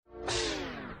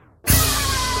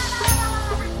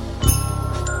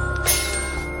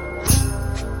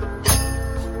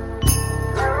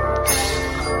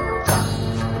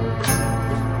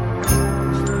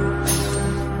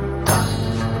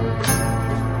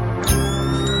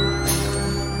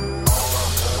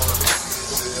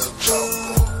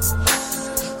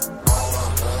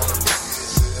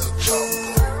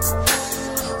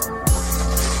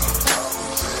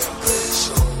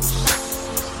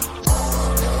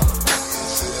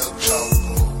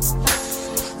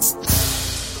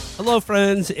Hello,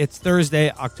 friends. It's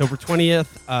Thursday, October 20th.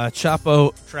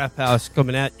 Chapo Trap House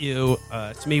coming at you.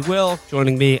 It's me, Will.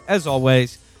 Joining me, as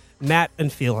always, Matt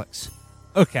and Felix.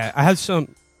 Okay, I have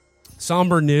some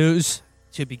somber news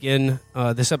to begin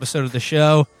this episode of the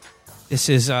show. This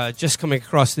is just coming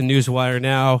across the newswire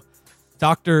now.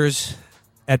 Doctors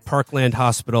at Parkland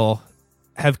Hospital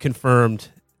have confirmed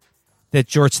that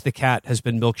Jorts the cat has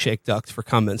been milkshake ducked for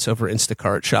comments over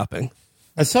Instacart shopping.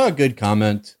 I saw a good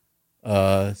comment.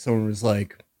 Someone was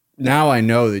like, now I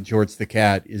know that Jorts the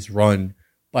cat is run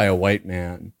by a white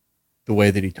man the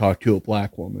way that he talked to a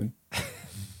black woman.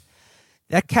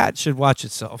 That cat should watch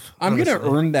itself. I'm going to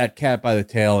earn that cat by the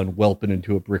tail and whelp it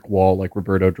into a brick wall like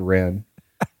Roberto Duran.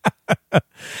 No,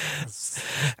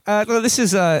 this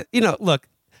is, look,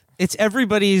 it's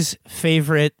everybody's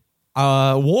favorite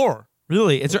war,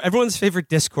 really. It's everyone's favorite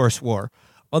discourse war.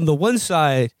 On the one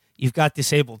side, you've got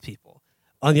disabled people.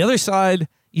 On the other side,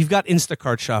 you've got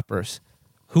Instacart shoppers.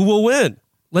 Who will win?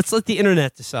 Let's let the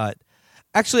internet decide.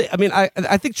 Actually, I mean, I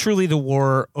think truly the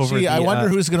war over. I wonder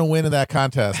who's going to win in that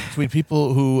contest between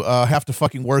people who have to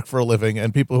fucking work for a living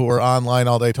and people who are online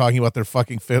all day talking about their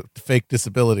fucking fake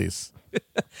disabilities.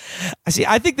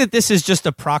 I think that this is just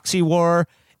a proxy war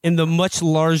in the much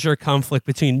larger conflict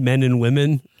between men and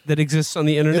women that exists on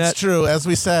the internet. It's true. As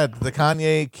we said, the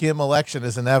Kanye-Kim election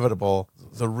is inevitable.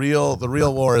 The real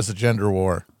war is a gender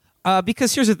war.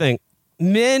 Because here's the thing.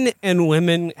 Men and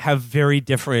women have very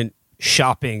different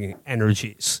shopping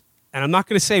energies. And I'm not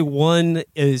going to say one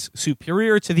is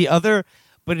superior to the other,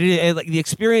 but like the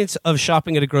experience of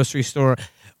shopping at a grocery store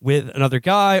with another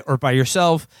guy or by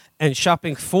yourself and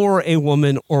shopping for a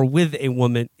woman or with a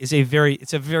woman is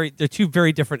they're two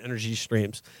very different energy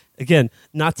streams. Again,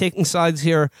 not taking sides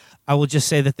here. I will just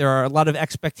say that there are a lot of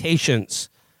expectations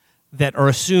that are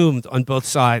assumed on both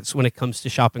sides when it comes to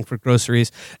shopping for groceries.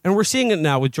 And we're seeing it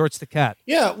now with Jorts the cat.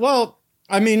 Yeah, well,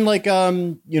 I mean, like, a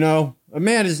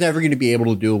man is never going to be able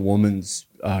to do a woman's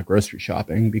grocery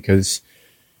shopping because,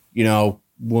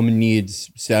 woman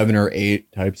needs 7 or 8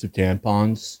 types of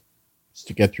tampons just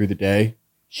to get through the day.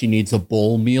 She needs a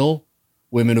bowl meal.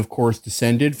 Women, of course,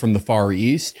 descended from the Far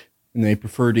East, and they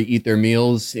prefer to eat their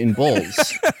meals in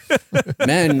bowls.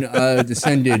 Men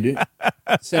descended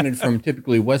from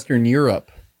typically Western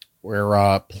Europe,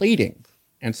 where plating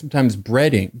and sometimes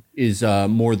breading is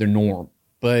more the norm.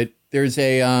 But there's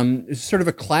sort of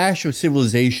a clash of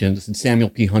civilizations that Samuel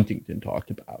P. Huntington talked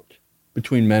about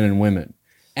between men and women.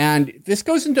 And this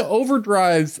goes into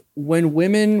overdrive when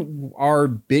women are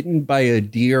bitten by a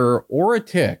deer or a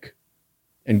tick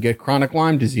and get chronic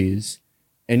Lyme disease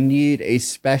and need a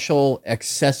special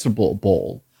accessible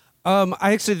bowl.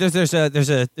 There's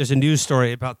a news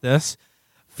story about this.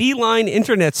 Feline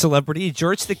internet celebrity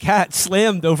Jorts the cat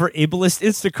slammed over ableist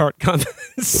Instacart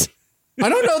comments. I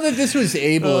don't know that this was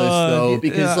ableist though,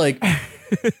 because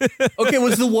okay,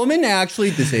 was the woman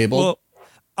actually disabled? Well,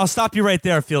 I'll stop you right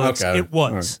there, Felix. Okay. It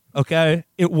was. Right. Okay?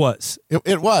 It was.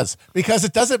 It was. Because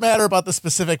it doesn't matter about the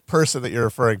specific person that you're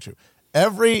referring to.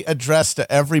 Every address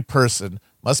to every person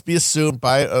must be assumed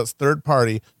by a third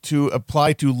party to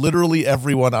apply to literally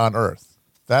everyone on Earth.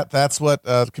 That's what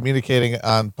communicating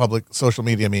on public social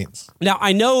media means. Now,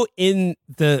 I know in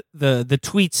the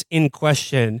tweets in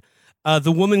question,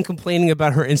 the woman complaining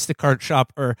about her Instacart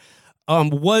shopper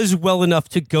was well enough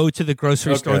to go to the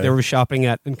grocery store they were shopping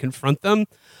at and confront them.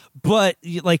 But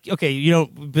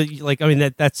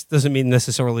that doesn't mean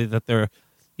necessarily that they're,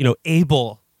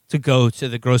 able to go to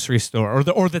the grocery store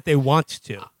or that they want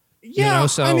to. Yeah.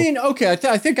 I mean, okay.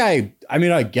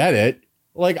 I get it.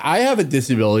 Like, I have a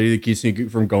disability that keeps me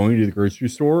from going to the grocery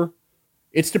store.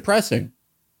 It's depressing.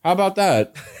 How about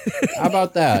that?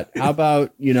 How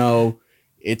about,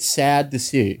 it's sad to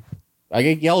see. I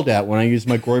get yelled at when I use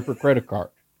my Groyper credit card.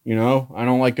 I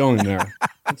don't like going there.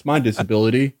 It's my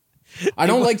disability. I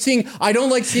don't like seeing a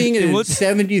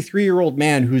 73-year-old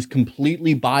man who's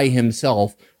completely by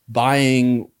himself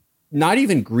buying not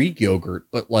even Greek yogurt,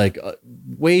 but like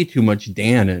way too much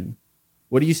Dannon.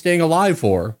 What are you staying alive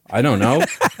for? I don't know.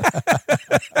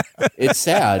 It's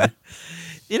sad.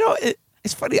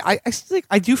 It's funny.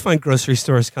 I do find grocery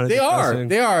stores kind of depressing.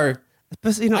 They are.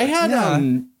 But, I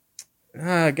had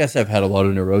I guess I've had a lot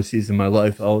of neuroses in my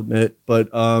life, I'll admit, but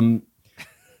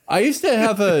I used to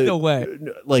have no way.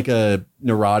 Like a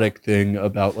neurotic thing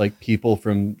about like people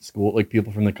from school, like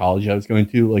people from the college I was going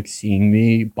to, like seeing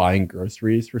me buying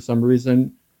groceries for some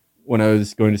reason when I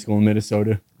was going to school in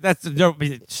Minnesota.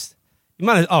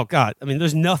 Oh God! I mean,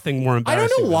 there's nothing more embarrassing. I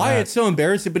don't know why it's so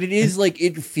embarrassing, but it is like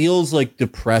it feels like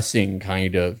depressing,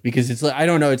 kind of, because it's like I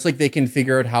don't know. It's like they can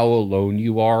figure out how alone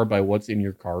you are by what's in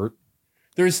your cart.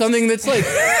 There's something that's like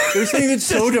There's something that's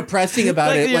so depressing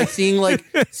about Like, it. yeah. Like seeing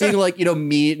like, you know,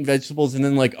 meat and vegetables and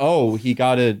then like, oh, he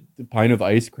got a pint of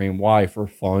ice cream. Why? For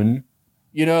fun?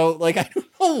 You know, like I don't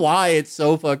know why it's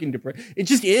so fucking depressing. It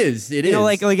just is. It You is. know,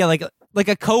 like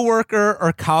a coworker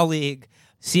or colleague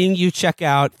seeing you check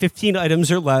out 15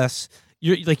 items or less.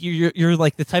 You're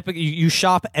like the type of you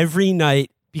shop every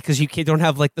night because you don't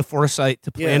have like the foresight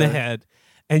to plan Yeah. ahead,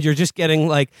 and you're just getting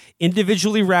like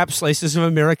individually wrapped slices of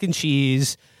American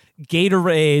cheese,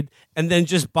 Gatorade, and then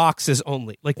just boxes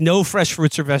only. Like no fresh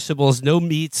fruits or vegetables, no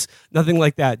meats, nothing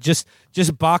like that. Just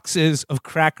boxes of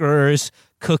crackers,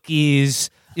 cookies.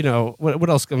 You know what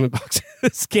else come in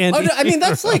boxes? Candy. Oh, no, I mean,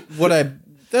 that's like what I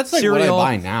Cereal.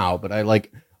 buy now. But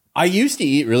I used to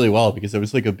eat really well because I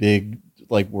was like a big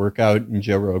like workout and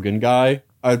Joe Rogan guy.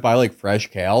 I would buy like fresh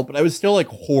kale, but I was still like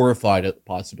horrified at the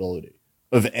possibility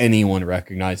of anyone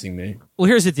recognizing me. Well,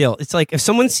 here's the deal. It's like if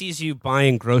someone sees you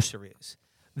buying groceries,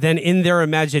 then in their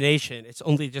imagination, it's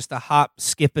only just a hop,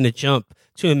 skip, and a jump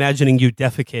to imagining you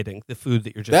defecating the food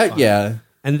that you're just buying. Yeah.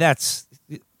 And that's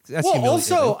Well, humiliating.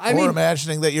 also, I or mean,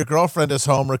 imagining that your girlfriend is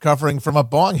home recovering from a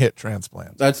bong hit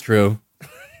transplant. that's true.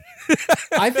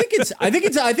 I think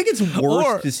it's worse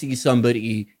Or- to see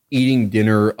somebody eating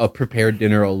a prepared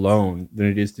dinner alone than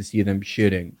it is to see them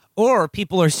shitting. Or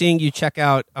people are seeing you check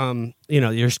out,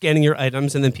 you're scanning your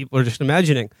items, and then people are just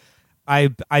imagining.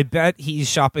 I bet he's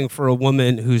shopping for a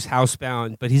woman who's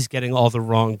housebound, but he's getting all the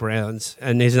wrong brands,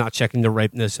 and he's not checking the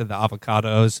ripeness of the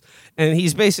avocados, and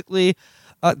he's basically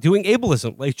doing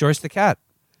ableism, like Jorts the cat.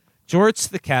 Jorts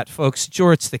the cat, folks.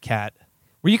 Jorts the cat.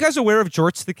 Were you guys aware of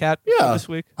Jorts the cat Yeah. this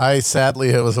week? I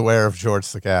sadly was aware of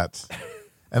George the cat.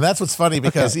 And that's what's funny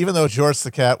because even though George the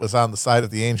cat was on the side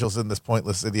of the Angels in this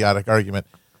pointless, idiotic argument,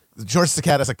 George the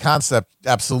cat as a concept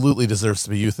absolutely deserves to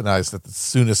be euthanized at the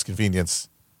soonest convenience.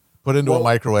 Put into a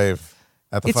microwave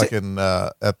at the It's a- fucking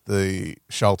at the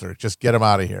shelter. Just get him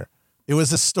out of here. It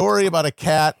was a story about a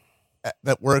cat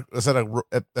that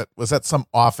was at some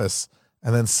office,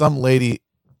 and then some lady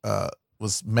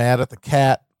was mad at the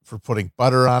cat for putting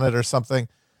butter on it or something,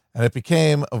 and it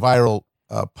became a viral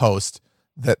post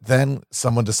that then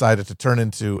someone decided to turn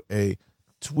into a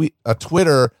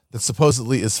Twitter that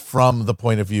supposedly is from the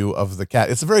point of view of the cat.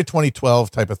 It's a very 2012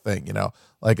 type of thing, you know,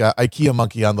 like a IKEA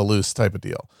monkey on the loose type of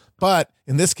deal. But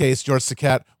in this case, George the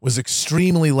cat was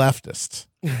extremely leftist.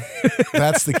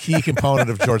 That's the key component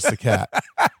of George the cat,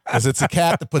 because it's a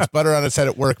cat that puts butter on its head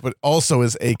at work, but also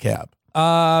is a cab.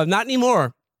 Not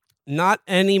anymore. Not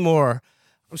anymore.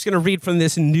 I'm just going to read from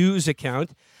this news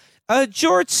account.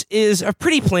 Jorts is a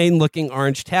pretty plain-looking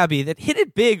orange tabby that hit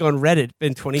it big on Reddit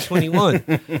in 2021.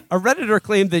 A Redditor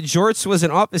claimed that Jorts was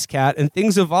an office cat, and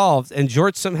things evolved, and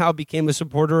Jorts somehow became a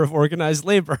supporter of organized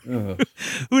labor.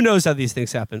 Who knows how these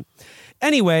things happen?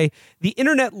 Anyway, the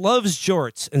internet loves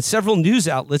Jorts, and several news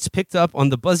outlets picked up on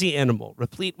the buzzy animal,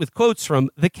 replete with quotes from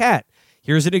the cat.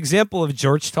 Here's an example of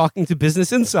Jorts talking to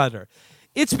Business Insider.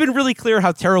 It's been really clear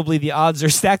how terribly the odds are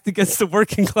stacked against the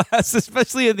working class,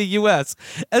 especially in the U.S.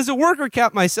 As a worker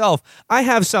cat myself, I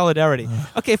have solidarity.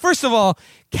 Okay, first of all,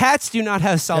 cats do not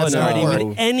have solidarity No.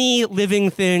 with any living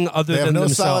thing other They have than no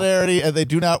themselves. solidarity, and they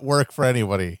do not work for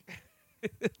anybody.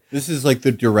 This is like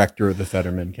the director of the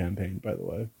Fetterman campaign, by the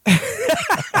way.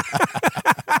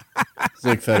 It's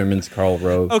like Fetterman's Karl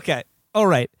Rove. Okay, all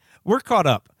right, we're caught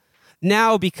up.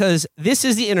 Now, because this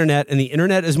is the internet and the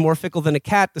internet is more fickle than a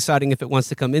cat deciding if it wants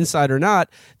to come inside or not,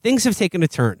 things have taken a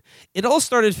turn. It all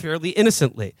started fairly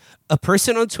innocently. A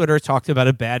person on Twitter talked about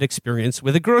a bad experience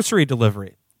with a grocery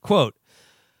delivery. Quote,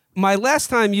 "My last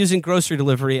time using grocery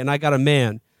delivery and I got a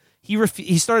man,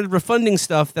 he started refunding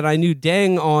stuff that I knew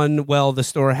dang on well the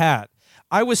store had.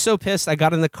 I was so pissed I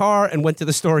got in the car and went to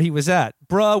the store he was at.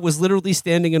 Bruh was literally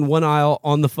standing in one aisle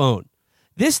on the phone.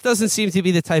 This doesn't seem to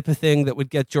be the type of thing that would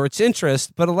get Jort's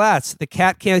interest, but alas, the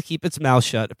cat can't keep its mouth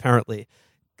shut, apparently."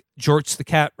 Jorts the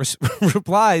cat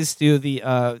replies to the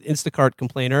Instacart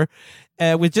complainer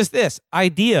with just this,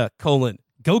 idea,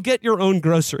 go get your own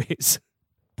groceries.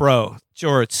 Bro,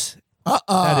 Jorts,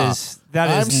 that is I'm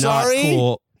not sorry.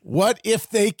 cool. What if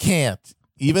they can't,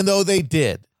 even though they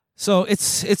did? So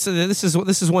this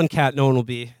is one cat no one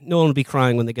will be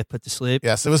crying when they get put to sleep.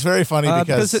 Yes, it was very funny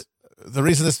because the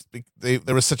reason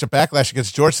there was such a backlash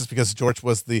against George is because George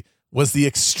was the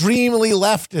extremely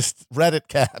leftist Reddit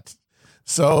cat.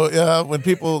 So when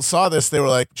people saw this, they were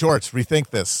like, "George, rethink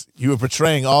this. You are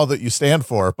betraying all that you stand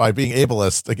for by being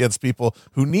ableist against people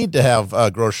who need to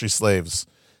have grocery slaves."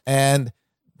 And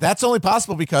that's only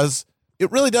possible because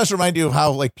it really does remind you of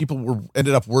how like people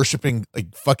ended up worshiping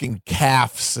like fucking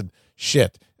calves and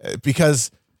shit. Because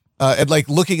and like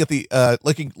looking at the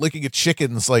looking at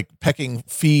chickens like pecking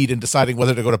feed and deciding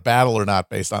whether to go to battle or not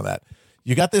based on that.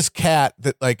 You got this cat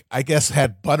that like I guess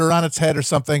had butter on its head or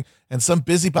something, and some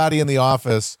busybody in the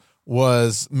office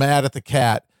was mad at the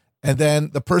cat, and then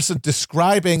the person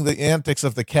describing the antics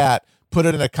of the cat put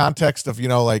it in a context of, you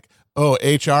know, like, oh,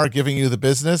 HR giving you the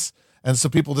business. And so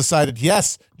people decided,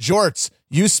 yes, Jorts,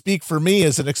 you speak for me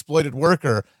as an exploited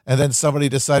worker. And then somebody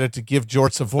decided to give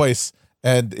Jorts a voice,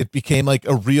 and it became like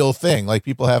a real thing. Like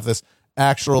people have this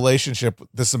actual relationship with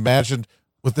this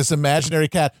imaginary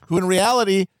cat who in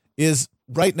reality is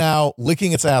right now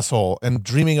licking its asshole and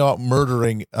dreaming about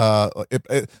murdering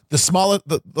the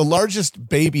largest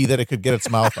baby that it could get its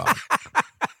mouth on.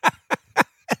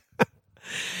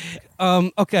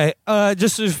 Okay.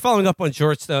 Just following up on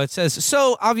Jorts, though, it says,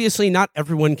 so obviously not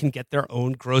everyone can get their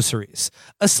own groceries.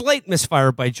 A slight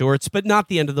misfire by Jorts, but not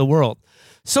the end of the world.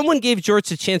 Someone gave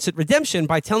Jorts a chance at redemption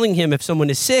by telling him if someone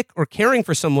is sick or caring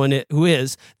for someone who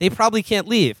is, they probably can't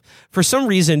leave. For some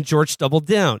reason, Jorts doubled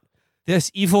down.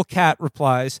 This evil cat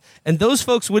replies, and those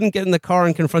folks wouldn't get in the car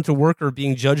and confront a worker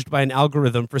being judged by an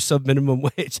algorithm for sub-minimum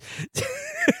wage.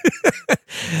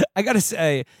 I gotta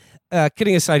say,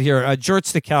 kidding aside here,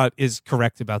 Jorts the cat is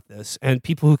correct about this, and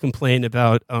people who complain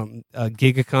about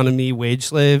gig economy wage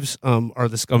slaves are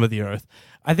the scum of the earth.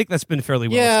 I think that's been fairly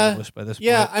well established by this point.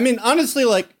 Yeah, I mean, honestly,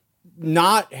 like,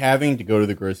 not having to go to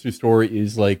the grocery store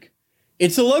is, like,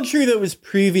 it's a luxury that was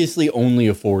previously only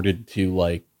afforded to,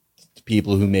 like,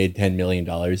 people who made $10 million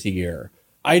a year.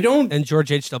 And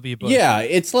George H.W. Bush. Yeah,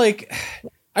 it's like,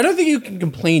 I don't think you can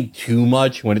complain too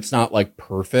much when it's not, like,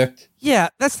 perfect. Yeah,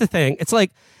 that's the thing. It's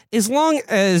like, as long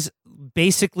as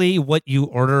basically what you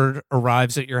ordered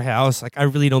arrives at your house, like I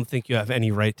really don't think you have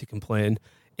any right to complain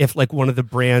if like one of the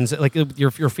brands, like your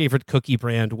favorite cookie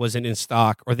brand wasn't in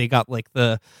stock, or they got like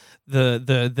the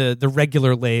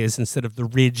regular Lay's instead of the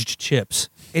ridged chips.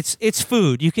 It's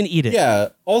food. You can eat it. Yeah.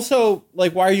 Also,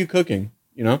 like, why are you cooking?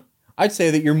 You know, I'd say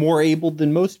that you're more able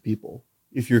than most people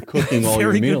if you're cooking all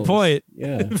your meals. Very good point.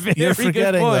 Yeah. You're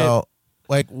forgetting though,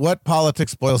 like what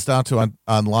politics boils down to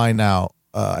online now.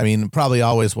 I mean, probably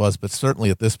always was, but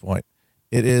certainly at this point,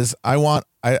 it is.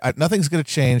 Nothing's going to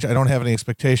change. I don't have any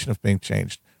expectation of being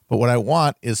changed. But what I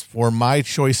want is for my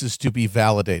choices to be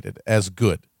validated as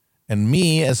good, and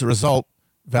me, as a result,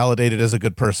 validated as a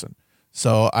good person.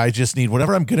 So I just need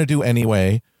whatever I'm going to do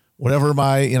anyway, whatever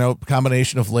my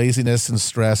combination of laziness and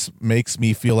stress makes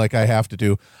me feel like I have to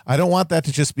do. I don't want that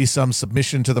to just be some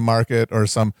submission to the market or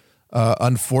some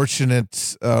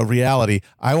unfortunate reality.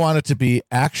 I want it to be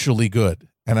actually good,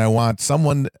 and I want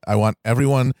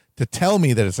everyone to tell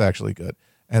me that it's actually good,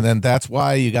 and then that's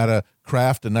why you got to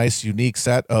craft a nice, unique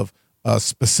set of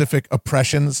specific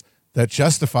oppressions that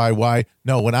justify why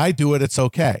when I do it, it's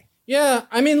okay. Yeah,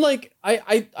 I mean, like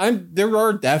I'm there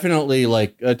are definitely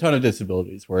like a ton of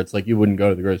disabilities where it's like you wouldn't go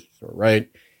to the grocery store, right?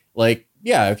 Like,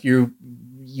 yeah, if you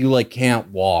like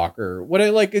can't walk or what,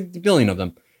 like a billion of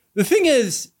them. The thing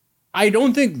is, I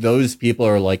don't think those people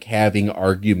are like having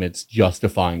arguments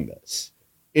justifying this.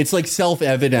 It's like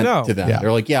self-evident to them. Yeah.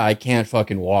 They're like, yeah, I can't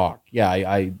fucking walk. Yeah,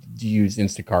 I use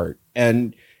Instacart.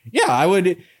 And yeah, I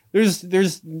would,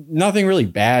 there's nothing really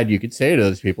bad you could say to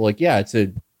those people. Like, yeah, it's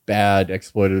a bad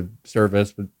exploitative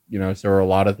service, but so are a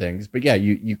lot of things. But yeah,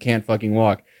 you can't fucking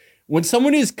walk. When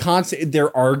someone is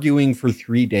they're arguing for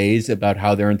 3 days about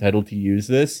how they're entitled to use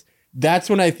this, that's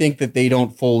when I think that they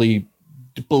don't fully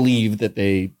believe that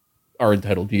they are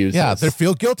entitled to use this. Yeah, they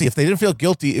feel guilty. If they didn't feel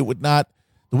guilty, it would not,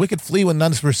 the wicked flee when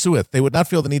none pursueth. They would not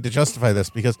feel the need to justify this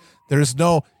because there is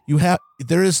no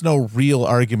real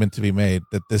argument to be made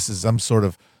that this is some sort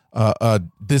of that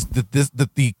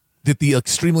the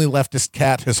extremely leftist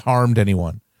cat has harmed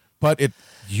anyone. But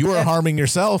you are harming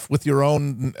yourself with your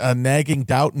own nagging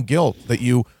doubt and guilt that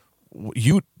you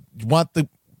want the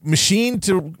machine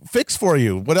to fix for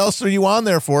you. What else are you on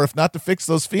there for if not to fix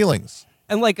those feelings?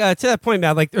 And like to that point,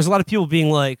 Matt, like there's a lot of people being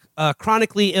like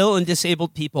chronically ill and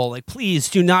disabled people. Like, please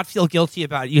do not feel guilty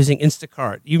about using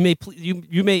Instacart.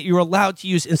 You're allowed to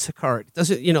use Instacart. It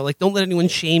doesn't, like don't let anyone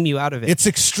shame you out of it. It's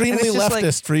extremely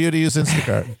leftist for you to use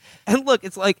Instacart. And look,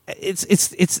 it's like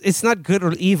it's not good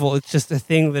or evil. It's just a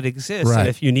thing that exists. Right. And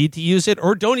if you need to use it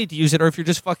or don't need to use it, or if you're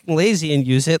just fucking lazy and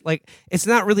use it, like it's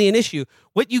not really an issue.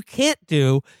 What you can't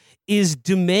do is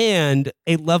demand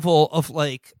a level of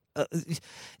like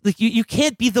like you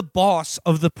can't be the boss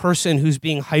of the person who's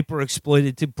being hyper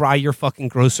exploited to buy your fucking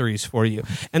groceries for you.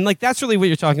 And like that's really what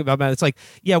you're talking about, Matt. It's like,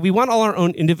 yeah, we want all our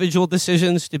own individual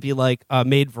decisions to be like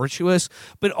made virtuous,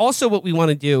 but also what we want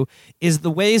to do is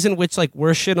the ways in which like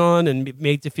we're shit on and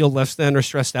made to feel less than or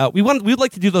stressed out. We'd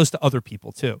like to do those to other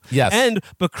people too. Yes.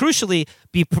 But crucially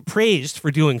be praised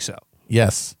for doing so.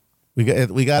 Yes. We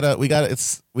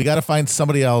gotta find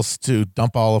somebody else to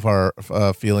dump all of our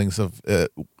feelings of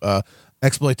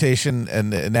exploitation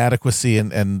and inadequacy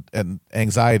and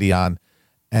anxiety on,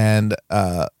 and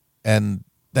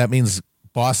that means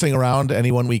bossing around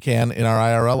anyone we can in our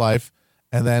IRL life,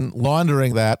 and then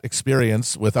laundering that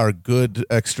experience with our good,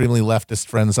 extremely leftist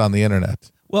friends on the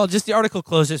internet. Well, just the article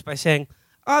closes by saying,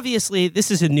 obviously,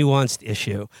 this is a nuanced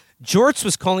issue. Jorts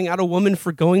was calling out a woman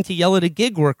for going to yell at a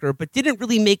gig worker, but didn't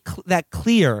really make that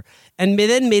clear, and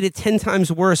then made it 10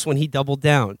 times worse when he doubled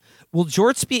down. Will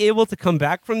Jorts be able to come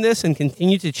back from this and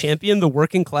continue to champion the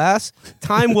working class?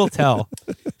 Time will tell.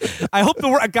 I hope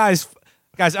guys,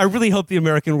 I really hope the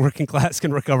American working class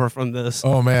can recover from this.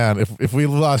 Oh man, if we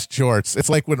lost Jorts, it's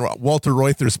like when Walter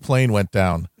Reuther's plane went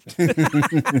down.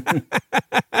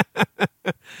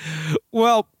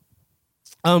 Well,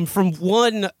 from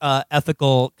one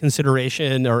ethical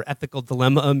consideration or ethical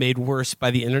dilemma made worse by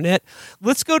the internet,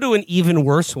 let's go to an even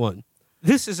worse one.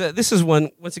 This is one,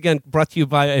 once again, brought to you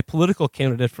by a political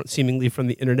candidate seemingly from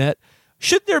the internet.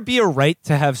 Should there be a right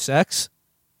to have sex?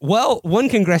 Well, one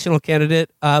congressional candidate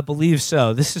believes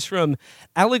so. This is from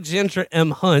Alexandra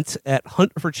M. Hunt at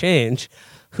Hunt for Change,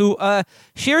 who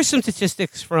shares some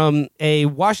statistics from a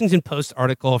Washington Post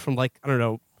article from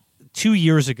 2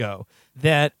 years ago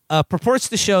that purports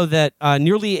to show that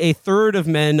nearly a third of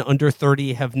men under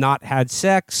 30 have not had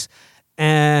sex,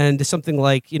 and something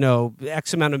like,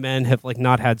 X amount of men have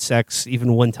not had sex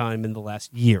even one time in the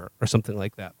last year or something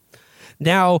like that.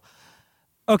 Now,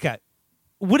 okay,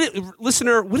 would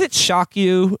it shock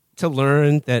you to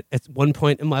learn that at one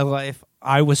point in my life,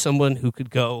 I was someone who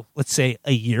could go, let's say,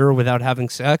 a year without having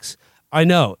sex? I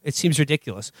know, it seems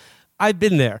ridiculous. I've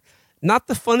been there. Not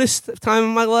the funnest time in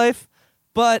my life,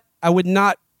 but I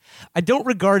don't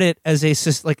regard it as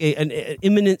an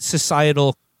imminent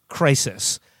societal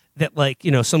crisis that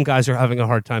some guys are having a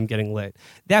hard time getting laid.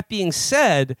 That being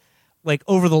said,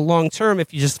 over the long term,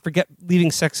 if you just forget leaving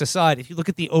sex aside, if you look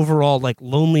at the overall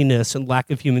loneliness and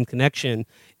lack of human connection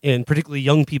in particularly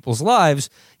young people's lives,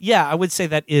 yeah, I would say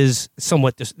that is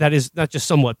that is not just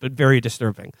somewhat, but very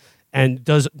disturbing and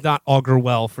does not augur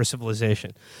well for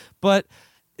civilization. But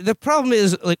the problem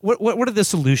is, what are the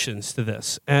solutions to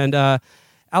this? And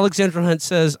Alexandra Hunt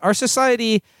says, our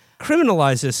society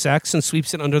criminalizes sex and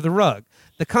sweeps it under the rug.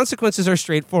 The consequences are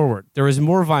straightforward. There is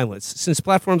more violence. Since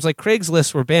platforms like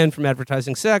Craigslist were banned from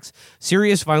advertising sex,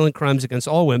 serious violent crimes against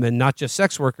all women, not just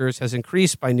sex workers, has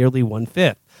increased by nearly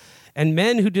 1/5. And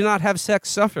men who do not have sex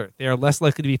suffer. They are less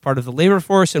likely to be part of the labor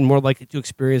force and more likely to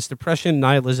experience depression,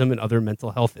 nihilism, and other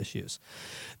mental health issues.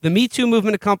 The Me Too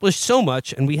movement accomplished so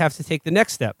much, and we have to take the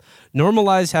next step.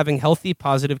 Normalize having healthy,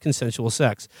 positive, consensual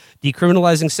sex.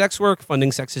 Decriminalizing sex work,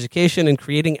 funding sex education, and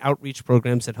creating outreach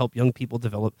programs that help young people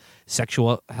develop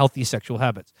healthy sexual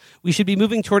habits. We should be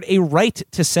moving toward a right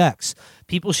to sex.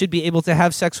 People should be able to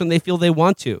have sex when they feel they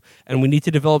want to, and we need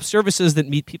to develop services that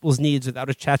meet people's needs without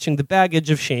attaching the baggage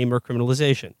of shame or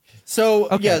criminalization. So,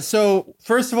 okay. Yeah, so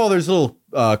first of all, there's a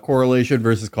little correlation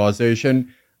versus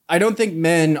causation. I don't think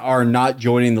men are not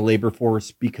joining the labor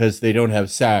force because they don't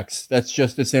have sex. That's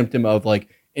just a symptom of an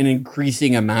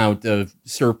increasing amount of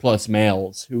surplus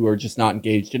males who are just not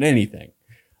engaged in anything.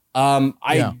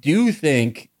 I do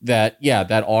think that,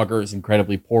 that augurs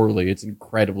incredibly poorly. It's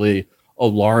incredibly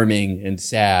alarming and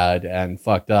sad and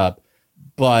fucked up.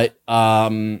 But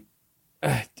I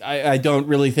don't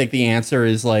really think the answer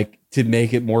is to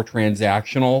make it more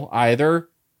transactional either.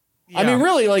 Yeah. I mean,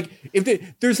 really,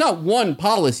 there's not one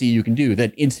policy you can do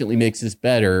that instantly makes this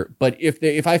better. But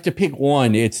if I have to pick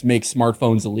one, it's make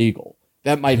smartphones illegal.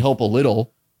 That might help a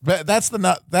little. But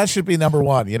that should be number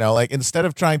one. Instead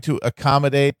of trying to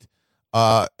accommodate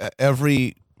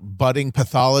every budding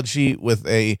pathology with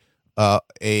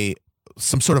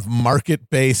some sort of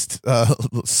market-based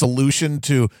solution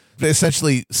to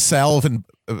essentially salve and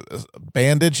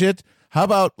bandage it, how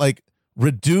about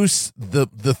reduce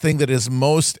the thing that is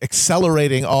most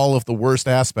accelerating all of the worst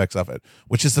aspects of it,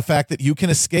 which is the fact that you can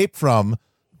escape from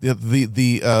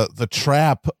the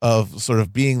trap of sort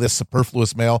of being this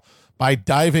superfluous male by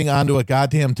diving onto a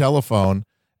goddamn telephone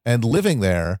and living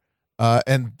there,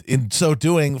 and in so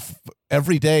doing,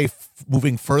 every day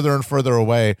moving further and further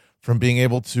away from being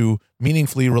able to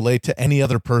meaningfully relate to any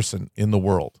other person in the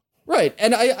world. Right.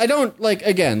 And I don't like,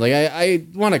 again, like I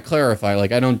want to clarify,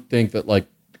 like, I don't think that like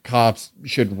cops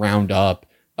should round up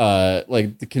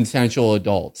like the consensual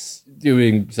adults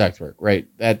doing sex work. Right.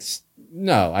 That's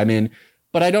no, I mean,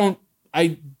 but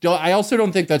I also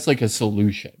don't think that's like a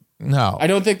solution. No, I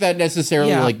don't think that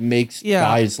necessarily like makes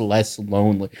guys less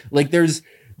lonely. Like there's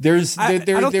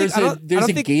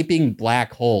a gaping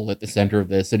black hole at the center of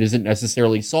this that isn't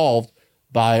necessarily solved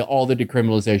by all the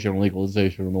decriminalization and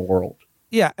legalization in the world.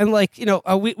 Yeah, and like, you know,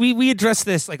 we addressed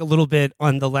this like a little bit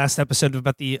on the last episode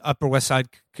about the Upper West Side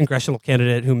congressional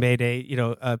candidate who made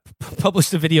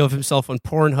published a video of himself on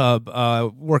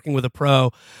Pornhub working with a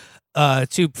pro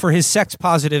for his sex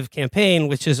positive campaign,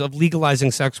 which is of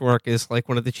legalizing sex work, is like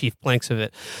one of the chief planks of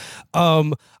it.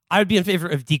 I'd be in favor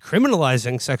of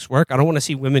decriminalizing sex work. I don't want to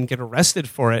see women get arrested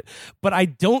for it, but I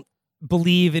don't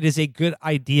believe it is a good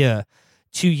idea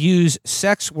to use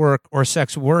sex work or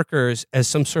sex workers as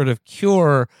some sort of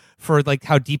cure for like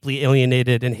how deeply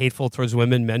alienated and hateful towards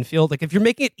women men feel. Like if you're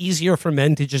making it easier for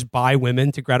men to just buy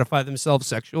women to gratify themselves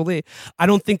sexually, I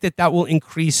don't think that will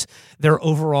increase their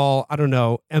overall, I don't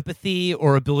know, empathy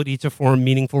or ability to form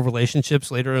meaningful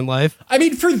relationships later in life. I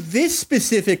mean, for this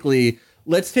specifically,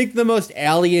 let's take the most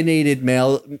alienated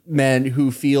male men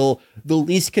who feel the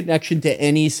least connection to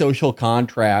any social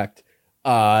contract.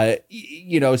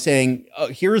 Saying,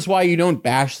 here's why you don't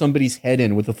bash somebody's head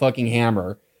in with a fucking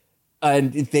hammer,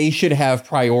 and they should have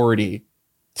priority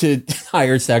to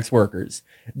hire sex workers.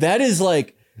 That is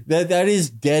like, that is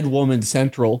dead woman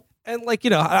central. And like,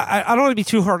 I don't want to be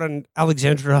too hard on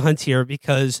Alexandra Hunt here,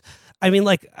 because I mean,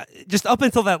 like, just up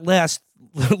until that last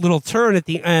little turn at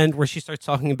the end where she starts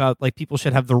talking about like people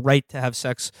should have the right to have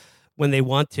sex when they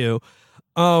want to.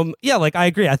 Like I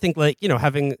agree. I think like,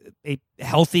 having a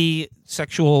healthy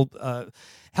sexual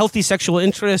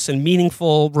interests and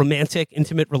meaningful romantic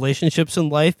intimate relationships in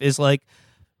life is like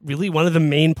really one of the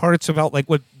main parts about like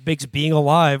what makes being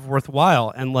alive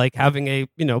worthwhile, and like having a,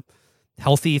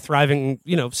 healthy, thriving,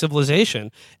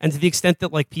 civilization. And to the extent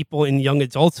that like people in young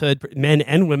adulthood, men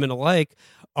and women alike,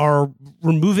 are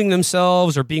removing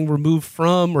themselves or being removed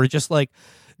from, or just like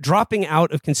dropping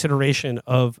out of consideration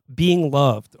of being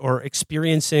loved or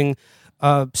experiencing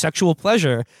sexual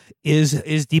pleasure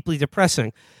is deeply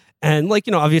depressing. And like,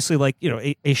 obviously like,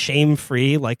 a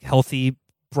shame-free, like healthy,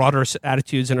 broader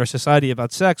attitudes in our society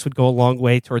about sex would go a long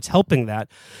way towards helping that.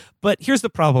 But here's the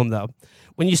problem though.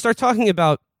 When you start talking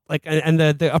about like, and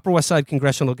the Upper West Side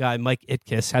congressional guy, Mike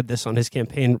Itkis, had this on his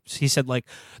campaign. He said like,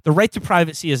 the right to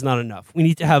privacy is not enough. We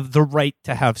need to have the right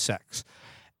to have sex.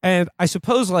 And I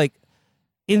suppose like,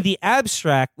 in the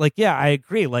abstract, like, yeah, I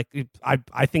agree. Like,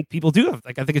 I think people do have,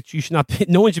 like, I think you should not be,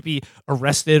 no one should be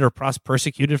arrested or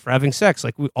persecuted for having sex.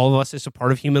 Like, all of us, is a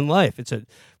part of human life. It's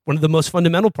one of the most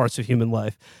fundamental parts of human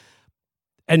life.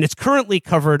 And it's currently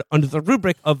covered under the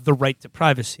rubric of the right to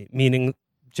privacy, meaning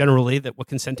generally that what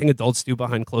consenting adults do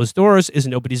behind closed doors is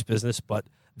nobody's business but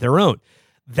their own.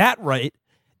 That right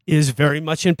is very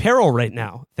much in peril right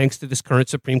now, thanks to this current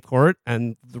Supreme Court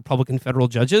and the Republican federal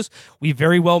judges. We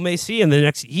very well may see in the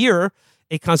next year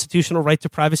a constitutional right to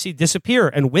privacy disappear,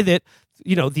 and with it,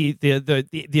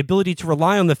 the ability to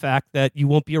rely on the fact that you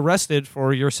won't be arrested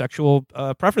for your sexual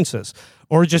preferences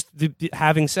or just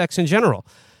having sex in general.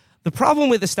 The problem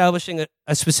with establishing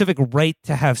a specific right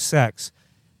to have sex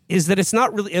is that it's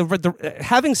not really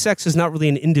having sex is not really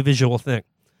an individual thing.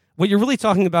 What you're really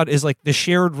talking about is like the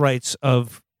shared rights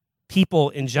of people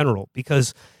in general,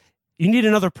 because you need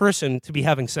another person to be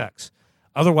having sex.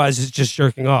 Otherwise, it's just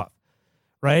jerking off,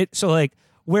 right? So like,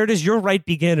 where does your right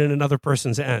begin and another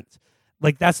person's end?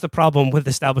 Like, that's the problem with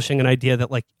establishing an idea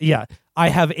that like, yeah, I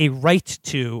have a right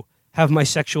to have my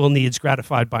sexual needs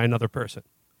gratified by another person.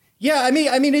 Yeah, I mean,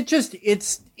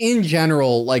 it's in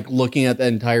general, like looking at the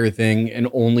entire thing and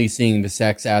only seeing the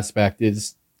sex aspect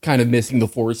is kind of missing the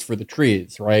forest for the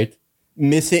trees, right?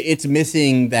 It's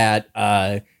missing that,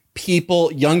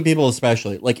 young people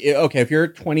especially, like, okay, if you're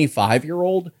a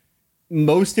 25-year-old,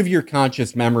 most of your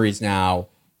conscious memories now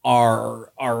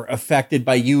are affected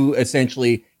by you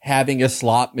essentially having a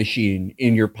slot machine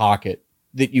in your pocket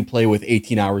that you play with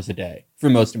 18 hours a day for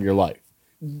most of your life.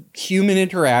 Human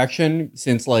interaction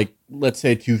since, like, let's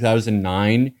say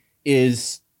 2009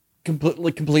 is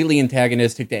completely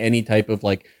antagonistic to any type of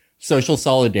like social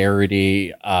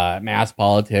solidarity, mass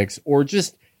politics, or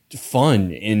just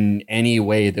fun in any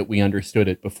way that we understood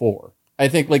it before. I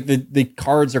think like the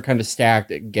cards are kind of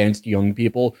stacked against young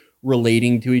people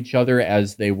relating to each other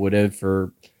as they would have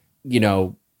for,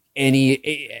 as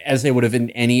they would have in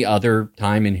any other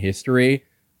time in history.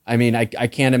 I mean, I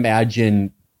can't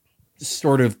imagine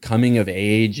sort of coming of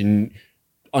age and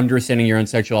understanding your own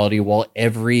sexuality while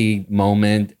every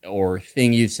moment or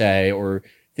thing you say or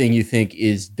thing you think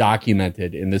is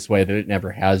documented in this way that it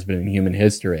never has been in human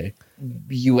history.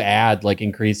 You add like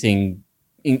increasingly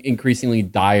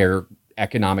dire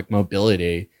economic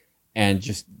mobility and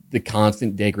just the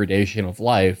constant degradation of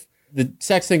life. The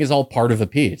sex thing is all part of a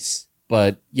piece.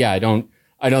 But yeah, I don't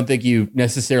think you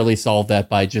necessarily solve that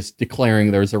by just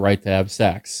declaring there's a right to have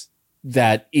sex.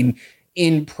 That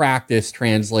in practice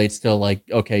translates to like,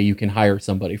 okay, you can hire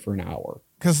somebody for an hour.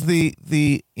 Because the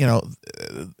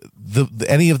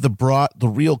any of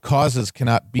the real causes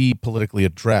cannot be politically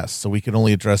addressed, so we can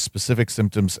only address specific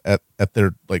symptoms at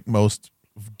their like most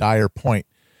dire point,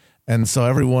 and so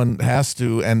everyone has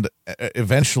to, and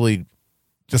eventually,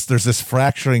 just there's this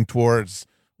fracturing towards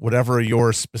whatever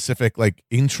your specific like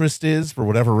interest is for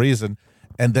whatever reason,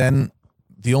 and then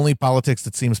the only politics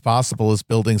that seems possible is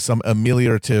building some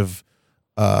ameliorative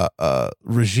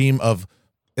regime of,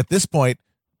 at this point,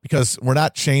 because we're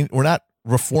not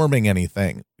reforming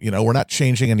anything, we're not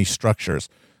changing any structures,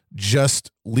 just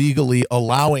legally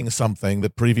allowing something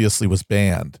that previously was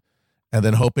banned, and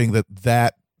then hoping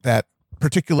that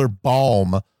particular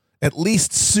balm at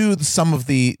least soothes some of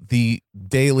the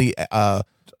daily,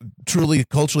 truly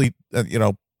culturally,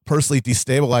 personally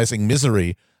destabilizing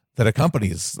misery that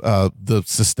accompanies the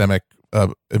systemic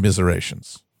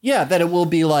immiserations. Yeah, that it will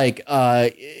be like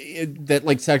that,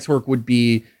 like sex work would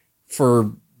be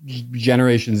for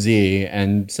Generation Z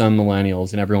and some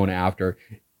millennials and everyone after.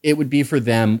 It would be for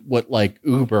them what like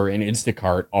Uber and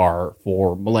Instacart are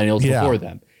for millennials before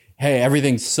them. Hey,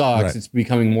 everything sucks. Right. It's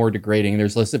becoming more degrading.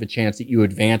 There's less of a chance that you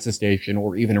advance a station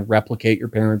or even replicate your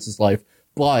parents' life.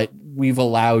 But we've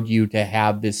allowed you to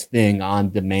have this thing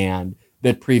on demand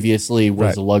that previously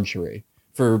was a luxury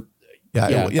for.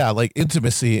 Yeah, like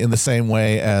intimacy in the same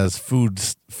way as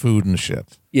food and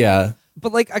shit. Yeah.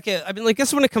 But like, okay, I mean, like, I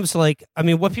guess when it comes to like, I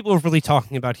mean, what people are really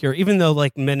talking about here, even though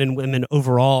like men and women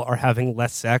overall are having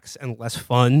less sex and less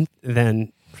fun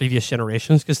than previous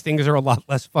generations, because things are a lot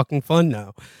less fucking fun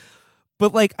now.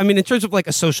 But like, I mean, in terms of like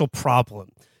a social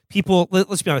problem, people,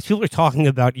 let's be honest, people are talking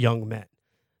about young men,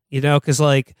 because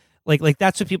like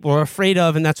that's what people are afraid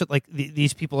of, and that's what like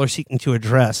these people are seeking to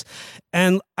address.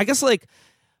 And I guess like,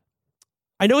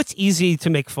 I know it's easy to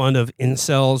make fun of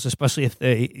incels, especially if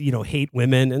they, hate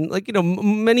women. And like,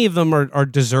 many of them are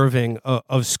deserving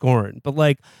of scorn. But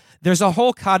like, there's a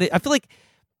whole I feel like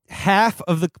half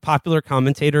of the popular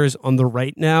commentators on the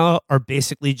right now are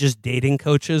basically just dating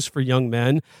coaches for young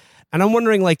men. And I'm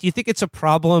wondering, like, do you think it's a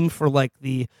problem for like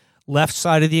the left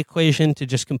side of the equation to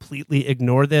just completely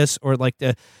ignore this, or like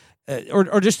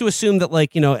or just to assume that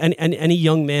like, any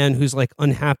young man who's like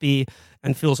unhappy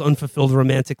and feels unfulfilled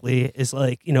romantically is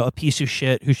like, a piece of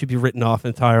shit who should be written off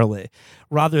entirely,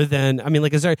 rather than, I mean,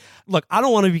 like, look, I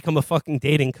don't want to become a fucking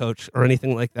dating coach or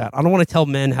anything like that. I don't want to tell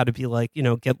men how to be like,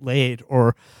 get laid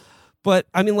but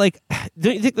I mean, like,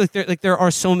 don't you think like there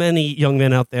are so many young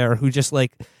men out there who just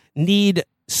like need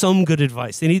some good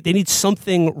advice? They need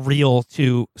something real,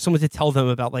 someone to tell them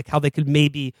about like how they could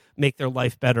maybe make their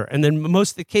life better. And then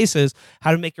most of the cases, how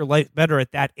to make your life better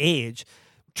at that age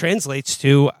translates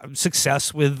to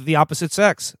success with the opposite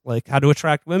sex, like how to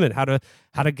attract women, how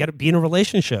to be in a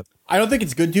relationship. I don't think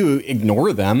it's good to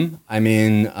ignore them. I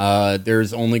mean,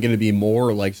 there's only going to be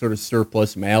more like sort of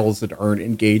surplus males that aren't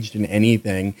engaged in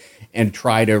anything and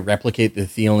try to replicate the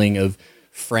feeling of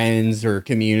friends or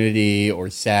community or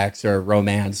sex or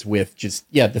romance with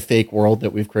just, the fake world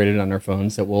that we've created on our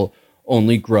phones that will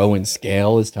only grow in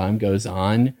scale as time goes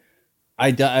on.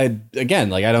 Again,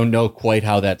 like, I don't know quite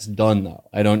how that's done, though.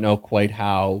 I don't know quite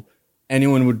how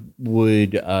anyone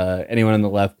anyone on the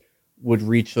left would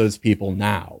reach those people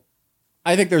now.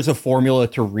 I think there's a formula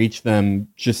to reach them,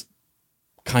 just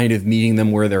kind of meeting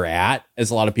them where they're at,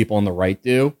 as a lot of people on the right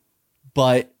do.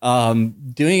 But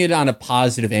doing it on a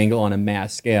positive angle on a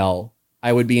mass scale,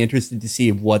 I would be interested to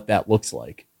see what that looks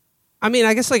like. I mean,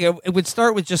 I guess like it would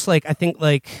start with just like, I think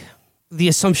like the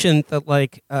assumption that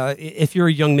like if you're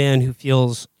a young man who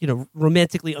feels,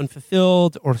 romantically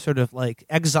unfulfilled or sort of like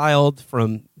exiled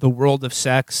from the world of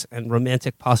sex and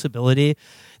romantic possibility,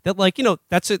 that like,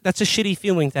 that's a shitty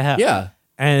feeling to have. Yeah.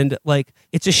 And like,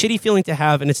 it's a shitty feeling to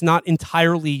have, and it's not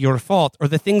entirely your fault, or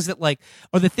the things that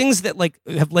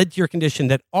have led to your condition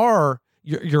that are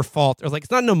your fault, or like,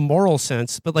 it's not in a moral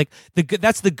sense, but like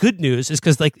that's the good news, is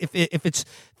because like if it's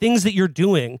things that you're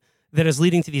doing that is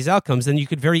leading to these outcomes, then you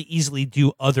could very easily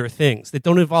do other things that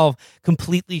don't involve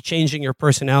completely changing your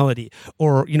personality,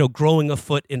 or growing a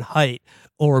foot in height,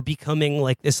 or becoming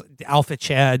like this alpha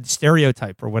Chad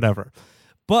stereotype or whatever.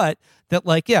 But that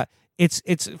like,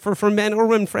 it's for men or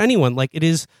women, for anyone, like it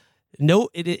is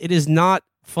not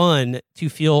fun to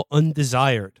feel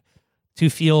undesired, to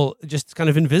feel just kind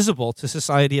of invisible to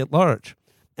society at large.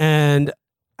 And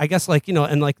I guess like,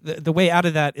 and like the way out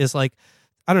of that is like,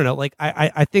 I don't know, like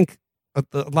I think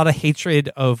a lot of hatred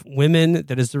of women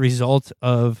that is the result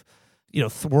of,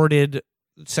 thwarted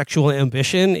sexual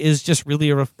ambition is just really,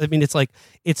 it's like,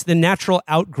 it's the natural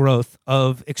outgrowth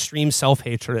of extreme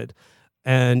self-hatred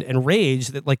and rage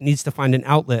that like needs to find an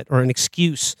outlet or an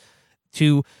excuse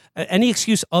to any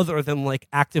excuse other than like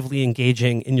actively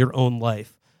engaging in your own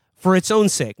life for its own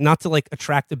sake, not to like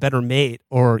attract a better mate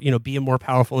or, be a more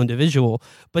powerful individual,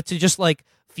 but to just like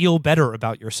feel better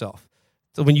about yourself.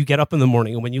 So when you get up in the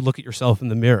morning and when you look at yourself in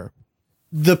the mirror.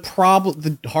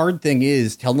 The hard thing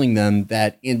is telling them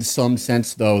that in some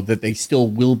sense, though, that they still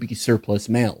will be surplus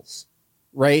males,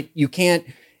 right? You can't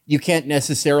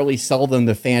necessarily sell them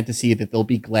the fantasy that they'll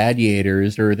be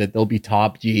gladiators or that they'll be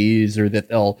top Gs or that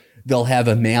they'll have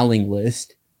a mailing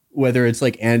list, whether it's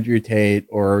like Andrew Tate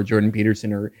or Jordan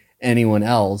Peterson or anyone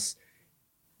else.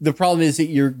 The problem is that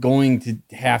you're going to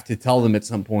have to tell them at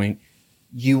some point,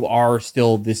 you are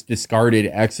still this discarded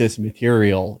excess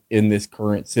material in this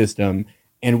current system,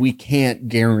 and we can't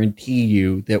guarantee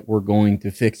you that we're going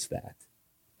to fix that.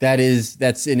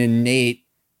 That's an innate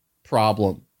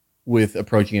problem with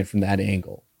approaching it from that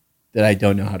angle that I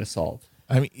don't know how to solve.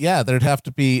 I mean, yeah, there'd have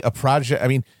to be a project. I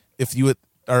mean, if you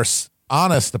are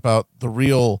honest about the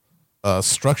real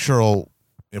structural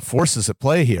forces at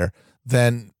play here,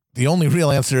 then the only real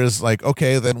answer is like,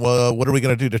 okay, then what are we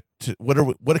going to do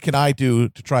what can I do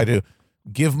to try to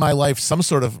give my life some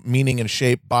sort of meaning and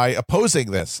shape by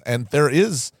opposing this? And there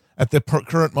is at the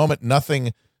current moment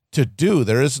nothing to do.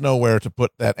 There is nowhere to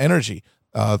put that energy.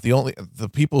 The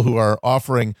people who are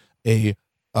offering a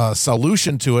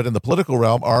solution to it in the political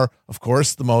realm are, of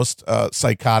course, the most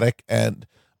psychotic and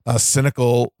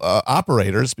cynical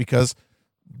operators, because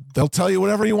they'll tell you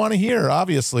whatever you want to hear,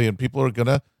 obviously, and people are going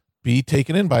to be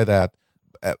taken in by that.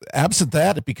 Absent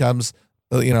that, it becomes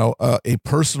a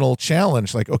personal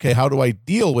challenge. Like, okay, how do I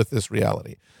deal with this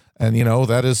reality? And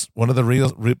that is one of the real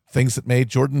things that made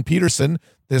Jordan Peterson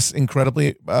this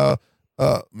incredibly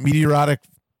meteoric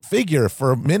figure.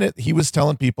 For a minute, he was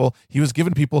giving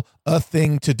people a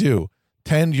thing to do: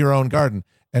 tend your own garden.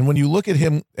 And when you look at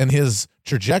him and his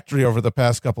trajectory over the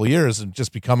past couple of years and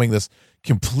just becoming this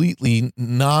completely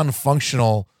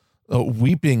non-functional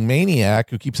weeping maniac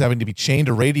who keeps having to be chained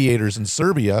to radiators in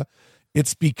Serbia,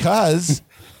 it's because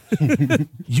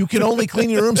you can only clean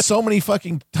your room so many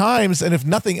fucking times, and if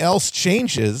nothing else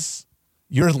changes,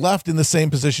 you're left in the same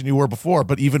position you were before,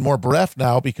 but even more bereft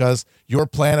now, because your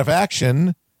plan of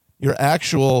action, your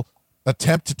actual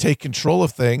attempt to take control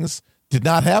of things, did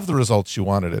not have the results you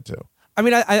wanted it to. I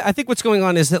mean, I think what's going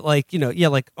on is that, like,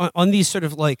 like on these sort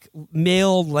of like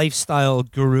male lifestyle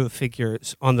guru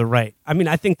figures on the right, I mean,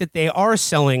 I think that they are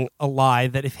selling a lie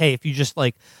that if you just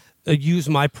like use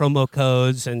my promo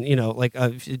codes and,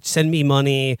 send me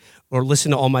money or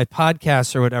listen to all my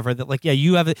podcasts or whatever, that like, yeah,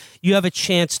 you have a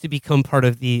chance to become part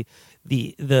of the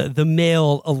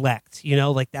male elect,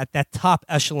 like that top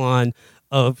echelon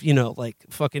of, like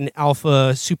fucking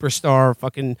alpha superstar,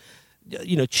 fucking,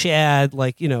 Chad,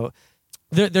 like,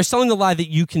 they're selling the lie that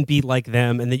you can be like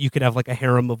them and that you could have like a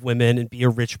harem of women and be a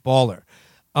rich baller.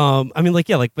 I mean, like,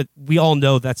 yeah, like, but we all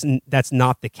know that's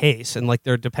not the case, and like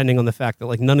they're depending on the fact that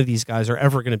like none of these guys are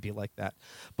ever going to be like that.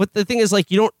 But the thing is, like,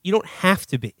 you don't have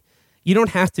to be,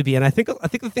 and I think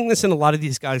the thing that's in a lot of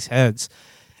these guys' heads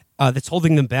that's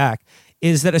holding them back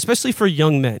is that, especially for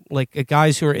young men, like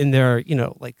guys who are in their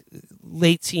like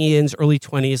late teens, early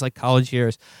 20s, like college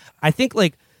years, I think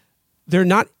like they're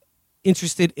not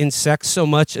interested in sex so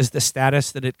much as the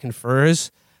status that it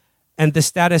confers, and the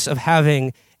status of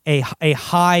having a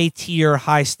high tier,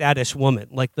 high status woman,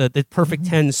 like the Perfect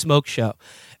 10 smoke show.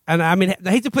 And I mean, I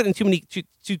hate to put in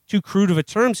too crude of a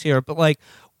terms here, but like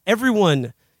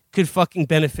everyone could fucking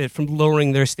benefit from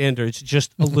lowering their standards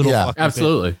just a little. Yeah, fucking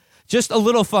absolutely. Bit. Just a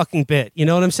little fucking bit. You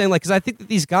know what I'm saying? Like, because I think that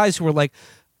these guys who are like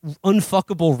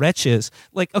unfuckable wretches,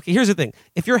 like, okay, here's the thing: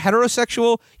 if you're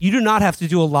heterosexual, you do not have to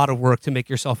do a lot of work to make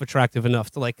yourself attractive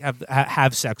enough to like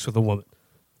have sex with a woman.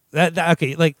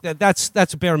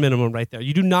 That's bare minimum right there.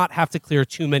 You do not have to clear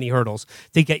too many hurdles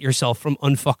to get yourself from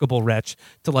unfuckable wretch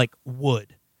to like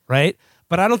wood, right?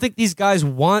 But I don't think these guys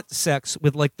want sex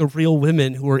with like the real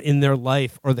women who are in their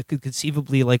life or that could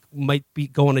conceivably like might be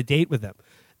go on a date with them.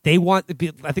 They want to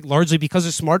be, I think, largely because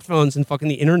of smartphones and fucking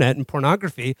the internet and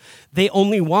pornography, they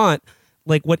only want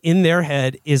like what in their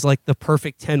head is like the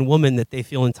perfect 10 woman that they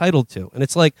feel entitled to. And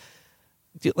it's like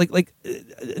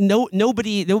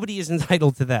nobody is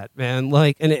entitled to that, man.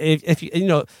 Like, and if you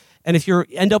And if you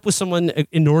end up with someone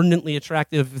inordinately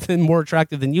attractive, more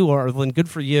attractive than you are, then good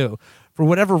for you, for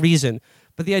whatever reason.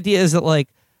 But the idea is that, like,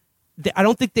 I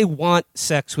don't think they want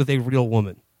sex with a real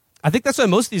woman. I think that's why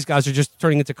most of these guys are just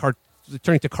turning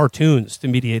to cartoons to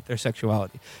mediate their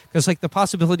sexuality. Because, like, the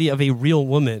possibility of a real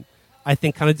woman, I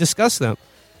think, kind of disgusts them.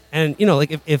 And, you know,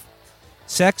 like, if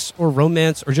sex or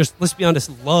romance or just, let's be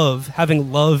honest,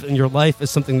 having love in your life is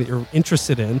something that you're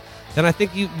interested in, then I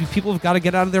think you people have got to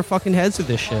get out of their fucking heads with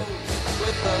this shit.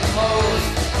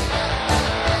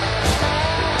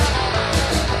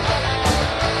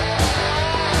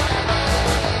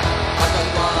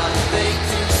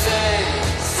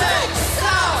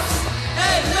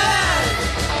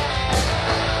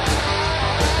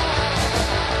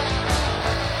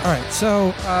 All right,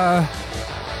 so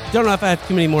don't know if I have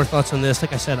too many more thoughts on this.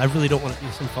 Like I said, I really don't want to be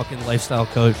some fucking lifestyle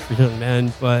coach for young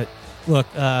men. But look,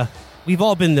 we've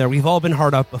all been there. We've all been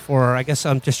hard up before. I guess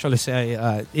I'm just trying to say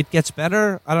it gets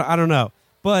better. I don't know.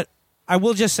 But I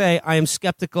will just say I am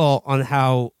skeptical on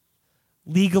how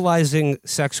legalizing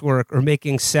sex work or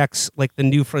making sex like the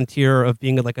new frontier of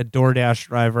being like a DoorDash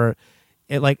driver,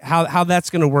 like how that's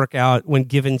going to work out when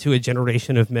given to a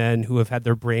generation of men who have had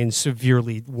their brains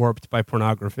severely warped by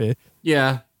pornography.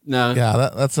 Yeah. No.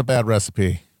 Yeah, that's a bad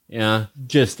recipe. Yeah.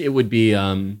 Just it would be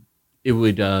it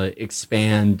would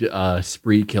expand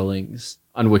spree killings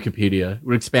on Wikipedia. It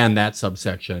would expand that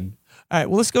subsection. All right,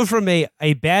 well, let's go from a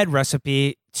bad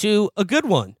recipe to a good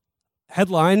one.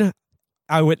 Headline,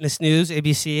 Eyewitness News,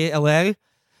 ABC, LA.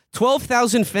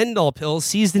 12,000 fentanyl pills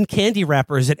seized in candy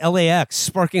wrappers at LAX,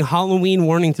 sparking Halloween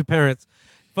warning to parents.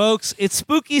 Folks, it's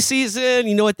spooky season.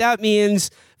 You know what that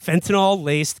means.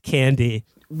 Fentanyl-laced candy.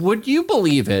 Would you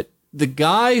believe it? The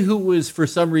guy who was, for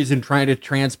some reason, trying to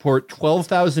transport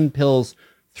 12,000 pills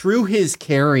through his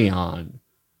carry-on.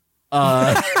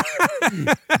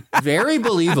 Very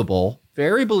believable.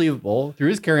 Very believable. Through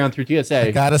his carry-on through TSA.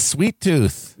 I got a sweet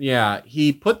tooth. Yeah,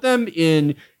 he put them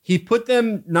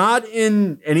not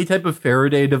in any type of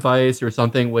Faraday device or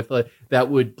something with that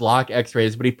would block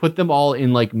x-rays, but he put them all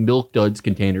in like Milk Duds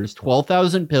containers.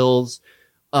 12,000 pills,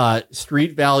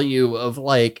 street value of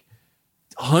like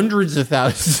hundreds of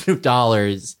thousands of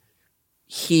dollars.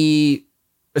 He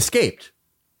escaped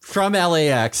from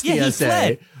LAX TSA. Yeah, he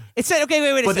fled. It said,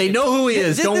 okay, wait. But they know who he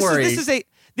is. Don't worry.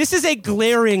 This is a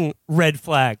glaring red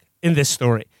flag in this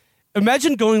story.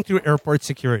 Imagine going through airport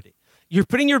security. You're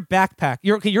putting your backpack.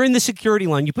 You're in the security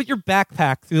line. You put your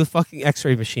backpack through the fucking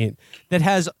X-ray machine that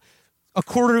has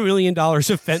 $250,000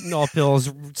 of fentanyl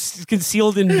pills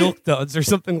concealed in Milk Duds or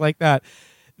something like that.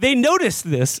 They notice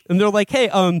this and they're like, "Hey,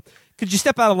 could you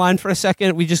step out of line for a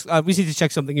second? We need to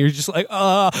check something." You're just like,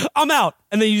 "I'm out,"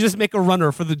 and then you just make a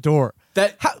runner for the door.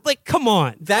 Come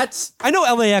on. I know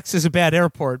LAX is a bad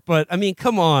airport, but I mean,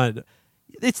 come on.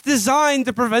 It's designed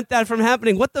to prevent that from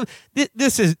happening.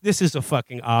 This is a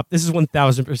fucking op. This is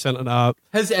 1,000% an op.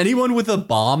 Has anyone with a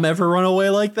bomb ever run away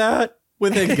like that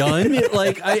with a gun? He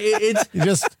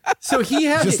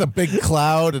had just a big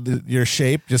cloud and your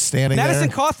shape just standing Madison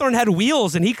there. Cawthorn had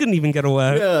wheels and he couldn't even get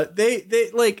away. Yeah,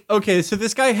 so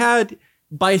this guy had,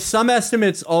 by some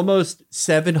estimates, almost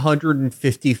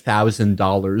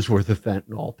 $750,000 worth of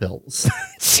fentanyl pills.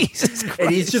 Jesus Christ. And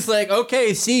he's just like,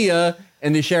 okay, see ya.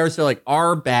 And the sheriffs are like,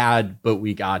 "Our bad, but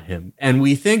we got him." And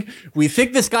we think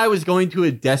this guy was going to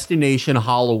a destination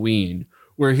Halloween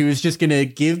where he was just going to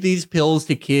give these pills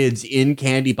to kids in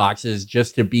candy boxes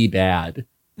just to be bad.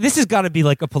 This has got to be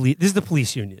like this is the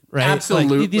police union, right?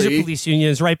 Absolutely. Like, these are police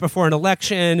unions right before an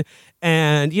election.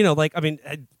 And,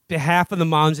 half of the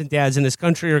moms and dads in this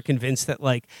country are convinced that,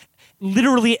 like,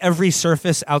 literally every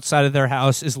surface outside of their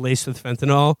house is laced with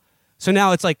fentanyl. So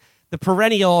now it's like the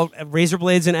perennial razor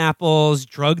blades and apples,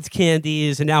 drugged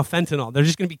candies, and now fentanyl. They're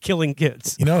just going to be killing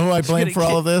kids. You know who I blame for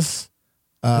all of this?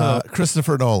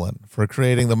 Christopher Nolan, for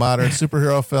creating the modern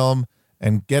superhero film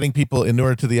and getting people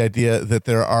inured to the idea that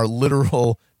there are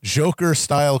literal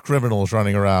Joker-style criminals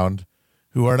running around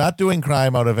who are not doing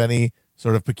crime out of any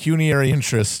sort of pecuniary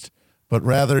interest, but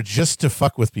rather just to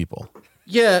fuck with people.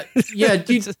 Yeah. Do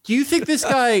you think this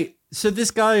guy... So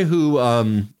this guy who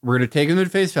we're going to take him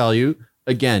at face value,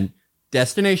 again,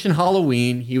 destination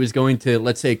Halloween, he was going to,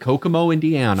 let's say, Kokomo,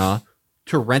 Indiana,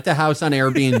 to rent a house on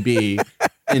Airbnb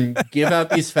and give out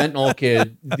these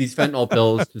fentanyl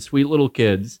pills to sweet little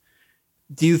kids.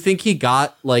 Do you think he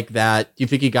got like that? Do you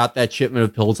think he got that shipment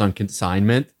of pills on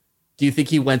consignment? Do you think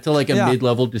he went to like a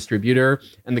mid-level distributor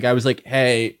and the guy was like,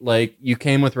 "Hey, like you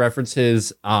came with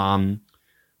references,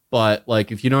 but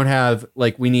like if you don't have,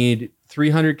 like, we need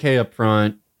 $300K up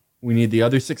front, we need the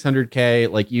other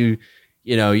 $600K, like you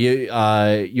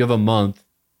have a month.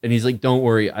 And he's like, don't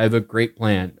worry, I have a great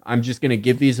plan. I'm just going to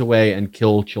give these away and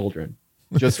kill children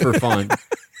just for fun.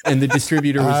 And the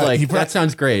distributor was like, that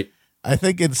sounds great. I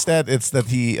think instead it's that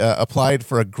he applied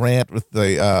for a grant with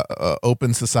the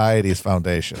Open Societies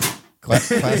Foundation.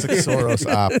 Classic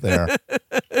Soros op there.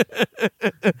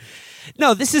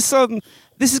 No, this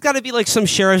has got to be like some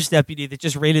sheriff's deputy that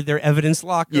just raided their evidence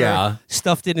locker,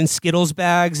 stuffed it in Skittles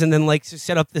bags, and then like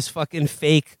set up this fucking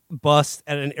fake bust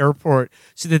at an airport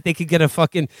so that they could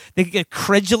get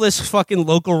credulous fucking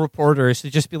local reporters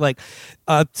to just be like,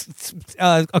 a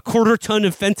quarter ton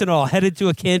of fentanyl headed to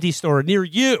a candy store near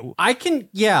you.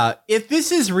 If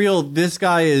this is real, this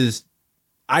guy is,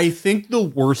 I think, the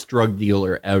worst drug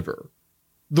dealer ever.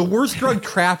 The worst drug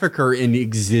trafficker in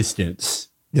existence.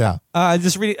 Yeah.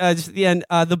 Just at the end.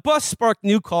 The bust sparked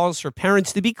new calls for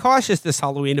parents to be cautious this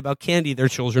Halloween about candy their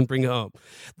children bring home.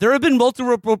 There have been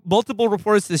multiple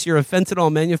reports this year of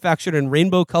fentanyl manufactured in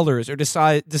rainbow colors or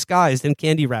disguised in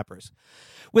candy wrappers.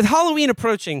 With Halloween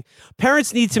approaching,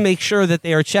 parents need to make sure that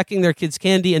they are checking their kids'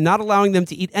 candy and not allowing them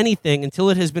to eat anything until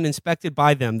it has been inspected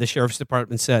by them, the sheriff's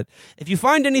department said. If you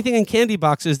find anything in candy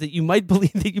boxes that you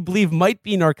believe might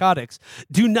be narcotics,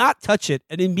 do not touch it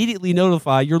and immediately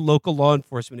notify your local law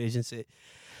enforcement agency.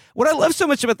 What I love so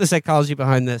much about the psychology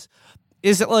behind this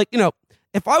is that, like, you know,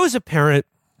 if I was a parent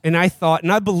and I thought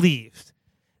and I believed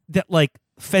that, like,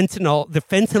 the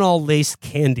fentanyl-laced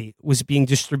candy was being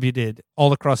distributed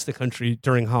all across the country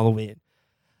during Halloween,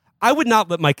 I would not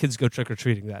let my kids go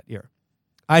trick-or-treating that year.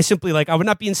 I would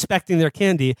not be inspecting their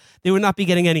candy. They would not be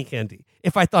getting any candy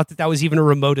if I thought that was even a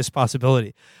remotest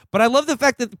possibility. But I love the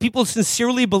fact that people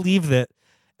sincerely believe it,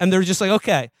 and they're just like,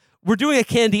 okay, we're doing a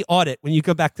candy audit when you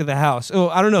go back to the house. Oh,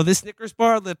 I don't know, this Snickers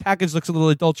bar, the package looks a little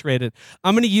adulterated.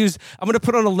 I'm going to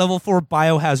put on a level 4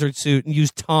 biohazard suit and use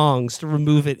tongs to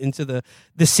remove it into the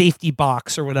safety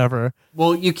box or whatever.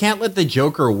 Well, you can't let the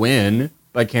Joker win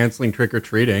by canceling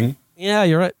trick-or-treating. Yeah,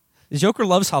 you're right. The Joker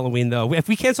loves Halloween, though. If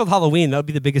we canceled Halloween, that would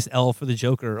be the biggest L for the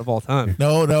Joker of all time.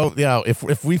 No, yeah.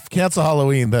 If we cancel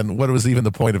Halloween, then what was even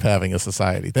the point of having a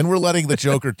society? Then we're letting the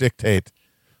Joker dictate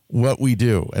what we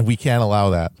do, and we can't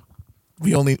allow that.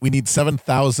 We need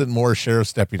 7,000 more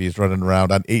sheriff's deputies running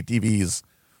around on ATVs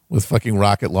with fucking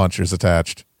rocket launchers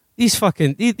attached. These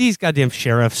goddamn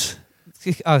sheriffs.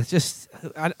 We said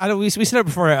it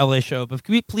before our LA show, but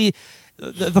can we please,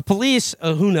 the police,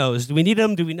 who knows? Do we need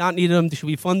them? Do we not need them? Should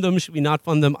we fund them? Should we not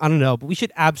fund them? I don't know, but we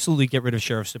should absolutely get rid of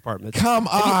sheriff's departments. Come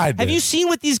on. Have you seen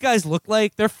what these guys look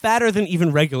like? They're fatter than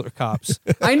even regular cops.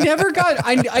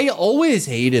 I always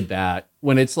hated that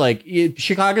when it's like,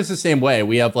 Chicago's the same way.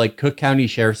 We have like Cook County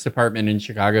Sheriff's Department and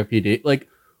Chicago PD. Like,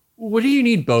 what do you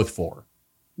need both for?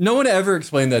 No one ever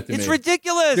explained that to me. It's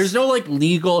ridiculous. There's no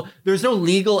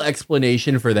legal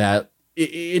explanation for that.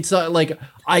 It's like,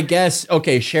 I guess,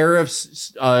 okay,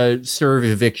 sheriffs serve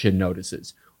eviction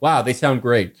notices. Wow, they sound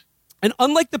great. And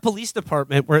unlike the police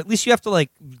department, where at least you have to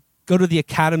like go to the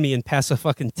academy and pass a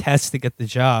fucking test to get the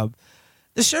job,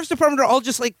 the sheriff's department are all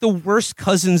just like the worst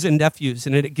cousins and nephews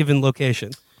in a given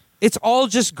location. It's all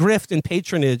just grift and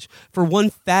patronage for one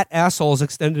fat asshole's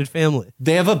extended family.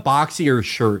 They have a boxier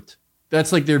shirt.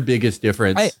 That's like their biggest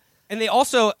difference. And they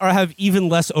also have even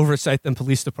less oversight than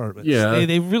police departments. Yeah.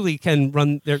 They really can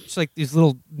run. They're just like these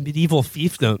little medieval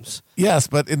fiefdoms. Yes,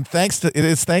 but it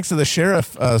is thanks to the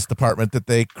sheriff's department that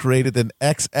they created an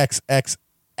XXXXL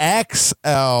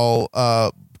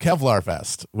Kevlar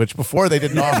vest, which before they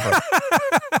didn't offer.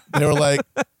 They were like,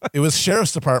 it was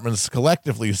sheriff's departments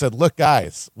collectively who said, "Look,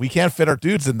 guys, we can't fit our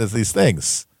dudes into these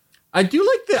things." I do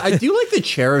like the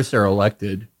sheriffs are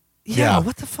elected. Yeah,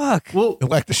 what the fuck? Well,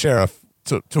 elect the sheriff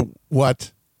to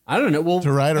what? I don't know. Well,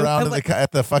 to ride around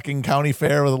at the fucking county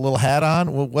fair with a little hat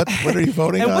on. Well, what are you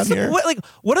voting on here?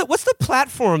 What's the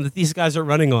platform that these guys are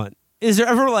running on? Is there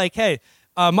ever like, hey,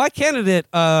 my candidate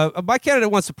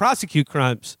wants to prosecute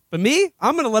crimes, but me,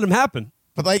 I'm going to let him happen.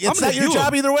 But like, it's not your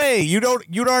job either way. You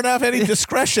don't have any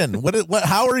discretion.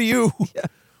 How are you? Yeah.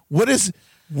 What is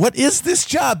this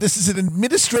job? This is an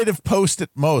administrative post at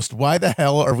most. Why the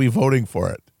hell are we voting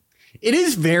for it? It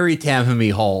is very Tammany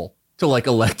Hall to like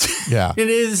elect. Yeah, it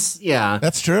is. Yeah,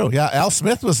 that's true. Yeah, Al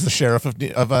Smith was the sheriff of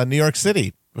New York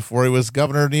City before he was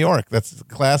governor of New York. That's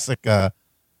classic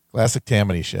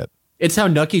Tammany shit. It's how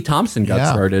Nucky Thompson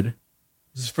got started.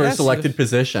 His first elected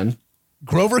position.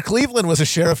 Grover Cleveland was a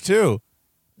sheriff too.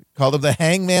 Called him the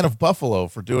hangman of Buffalo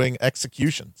for doing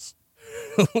executions.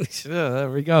 There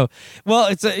we go. Well,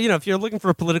 it's if you're looking for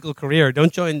a political career,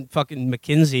 don't join fucking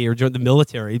McKinsey or join the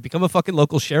military. Become a fucking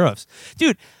local sheriff,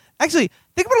 dude. Actually,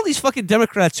 think about all these fucking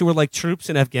Democrats who were like troops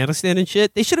in Afghanistan and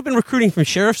shit. They should have been recruiting from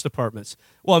sheriff's departments.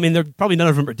 Well, I mean, probably none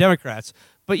of them are Democrats,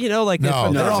 But like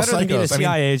No, they're all better than being a psychos.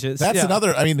 CIA agents. That's Yeah.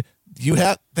 another. I mean, you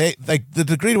have they like the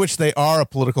degree to which they are a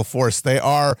political force. They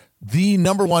are the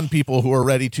number one people who are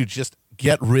ready to just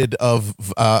get rid of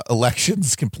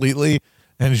elections completely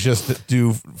and just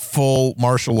do full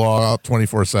martial law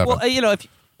 24/7.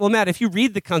 Well, Matt, if you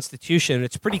read the Constitution,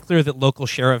 it's pretty clear that local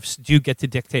sheriffs do get to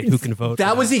dictate who can vote.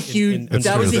 That was a huge.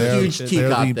 That was a huge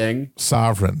teacup thing.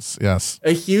 Sovereigns, yes.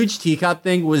 A huge teacup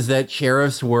thing was that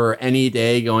sheriffs were any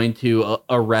day going to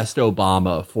arrest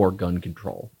Obama for gun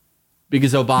control,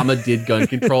 because Obama did gun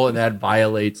control, and that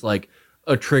violates like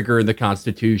a trigger in the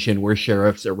Constitution where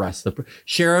sheriffs arrest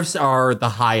sheriffs are the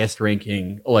highest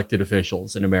ranking elected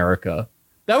officials in America.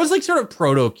 That was like sort of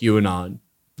proto QAnon.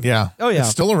 Yeah. Oh, yeah. It's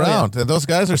still around. And those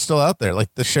guys are still out there. Like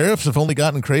the sheriffs have only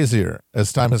gotten crazier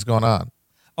as time has gone on.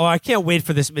 Oh, I can't wait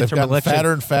for this They've midterm gotten election.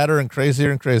 fatter and fatter and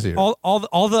crazier and crazier. All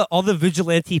the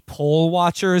vigilante poll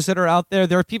watchers that are out there.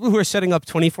 There are people who are setting up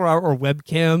 24-hour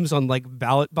webcams on like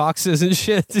ballot boxes and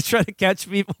shit to try to catch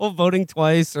people voting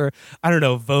twice, or I don't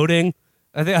know, voting.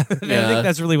 I think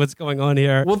that's really what's going on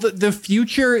here. Well, the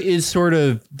future is sort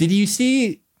of. Did you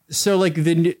see? So like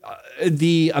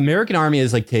the American Army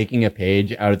is like taking a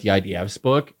page out of the IDF's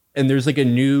book, and there's like an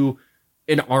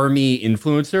army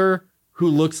influencer who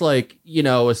looks like,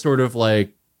 a sort of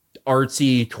like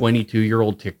artsy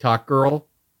 22-year-old TikTok girl.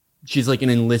 She's like an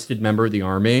enlisted member of the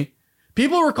army.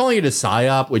 People were calling it a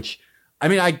psyop, which, I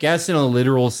mean, I guess in a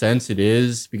literal sense it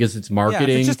is, because it's marketing.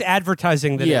 Yeah, it's just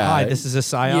advertising that, hi, this is a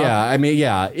psyop. Yeah, I mean,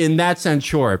 yeah, in that sense,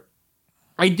 sure.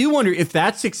 I do wonder if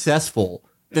that's successful,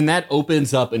 then that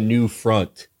opens up a new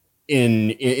front in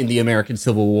the American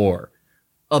Civil War.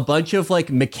 A bunch of like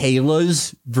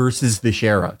Michaelas versus the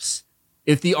sheriffs.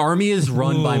 If the army is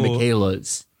run by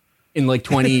Michaelas in like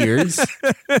 20 years.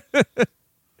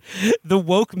 The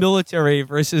woke military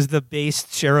versus the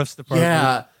based sheriff's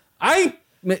department. Yeah.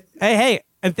 Hey,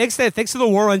 and thanks to the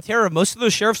war on terror, most of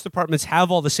those sheriff's departments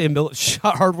have all the same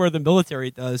hardware the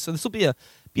military does. So this will be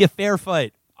a fair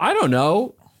fight. I don't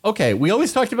know. Okay, we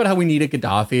always talked about how we need a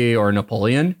Gaddafi or a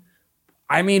Napoleon.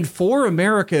 I mean, for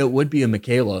America, it would be a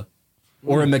Michaela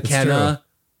or a McKenna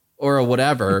or a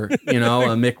whatever, a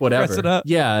Mick whatever. Press it up.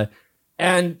 Yeah.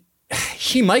 And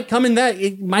it might come in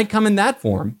that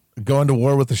form. Going to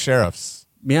war with the sheriffs.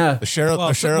 Yeah. The sheriff.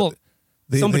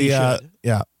 Somebody should.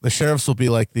 Yeah, the sheriffs will be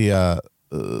like the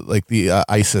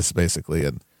ISIS basically,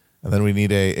 and then we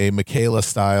need a Michaela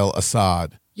style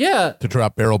Assad. Yeah. To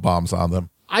drop barrel bombs on them.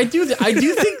 I do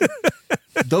think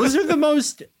those are the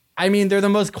most. I mean, they're the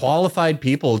most qualified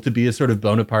people to be a sort of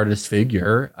Bonapartist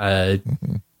figure.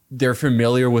 They're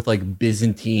familiar with like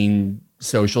Byzantine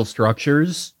social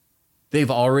structures.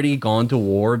 They've already gone to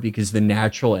war because the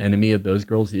natural enemy of those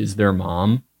girls is their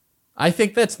mom. I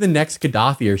think that's the next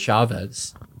Gaddafi or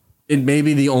Chavez. It may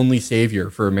be the only savior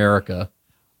for America.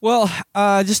 Well,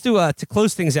 just to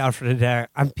close things out for today,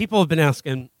 people have been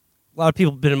asking, a lot of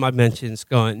people have been in my mentions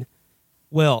going,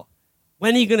 Will,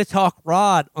 when are you going to talk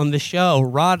Rod on the show?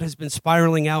 Rod has been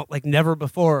spiraling out like never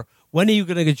before. When are you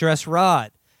going to address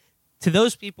Rod? To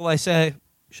those people, I say,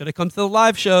 should have come to the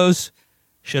live shows.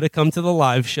 Should have come to the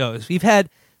live shows. We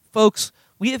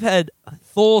have had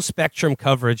full spectrum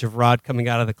coverage of Rod coming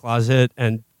out of the closet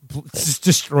and just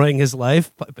destroying his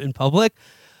life in public.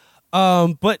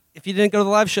 But if you didn't go to the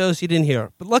live shows, you didn't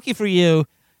hear. But lucky for you,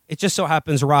 it just so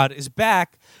happens Rod is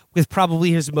back with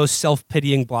probably his most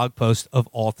self-pitying blog post of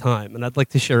all time. And I'd like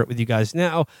to share it with you guys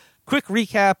now. Quick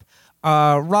recap.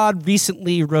 Rod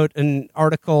recently wrote an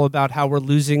article about how we're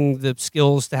losing the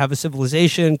skills to have a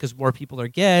civilization because more people are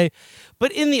gay.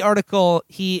 But in the article,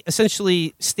 he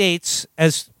essentially states,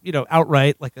 as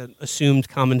outright, like an assumed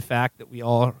common fact that we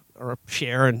all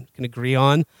share and can agree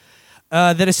on,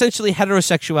 that essentially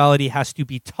heterosexuality has to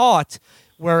be taught,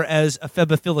 whereas a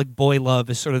febophilic boy love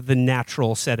is sort of the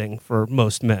natural setting for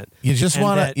most men. You just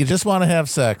want to have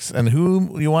sex, and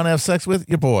who you want to have sex with?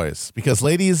 Your boys, because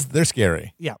ladies, they're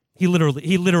scary. Yeah, he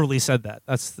literally said that.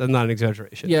 That's not an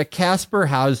exaggeration. Yeah, Casper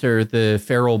Hauser, the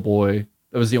feral boy,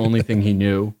 that was the only thing he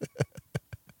knew.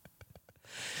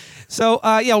 So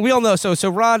we all know. So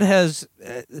Rod has.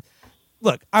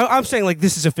 Look, I'm saying like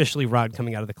this is officially Rod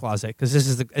coming out of the closet because this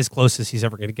is as close as he's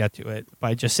ever going to get to it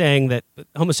by just saying that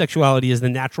homosexuality is the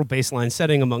natural baseline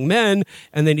setting among men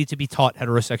and they need to be taught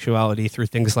heterosexuality through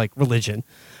things like religion.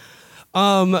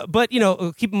 But,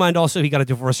 keep in mind also he got a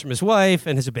divorce from his wife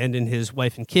and has abandoned his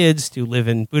wife and kids to live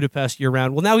in Budapest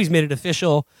year-round. Well, now he's made it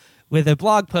official with a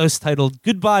blog post titled,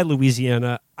 "Goodbye,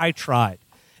 Louisiana, I tried."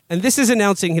 And this is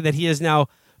announcing that he is now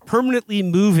permanently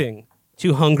moving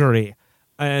to Hungary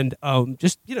and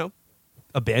just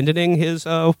abandoning his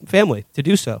family to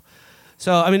do so.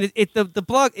 So I mean, the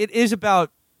blog it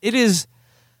is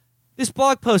This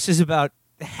blog post is about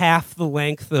half the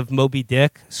length of Moby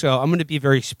Dick, so I'm going to be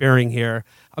very sparing here.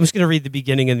 I'm just going to read the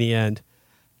beginning and the end.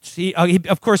 He,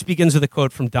 of course, begins with a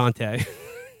quote from Dante.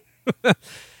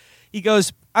 He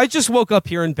goes, I just woke up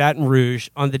here in Baton Rouge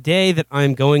on the day that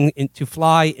I'm going to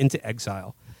fly into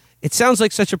exile. It sounds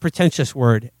like such a pretentious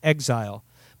word, exile,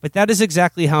 but that is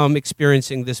exactly how I'm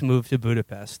experiencing this move to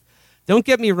Budapest. Don't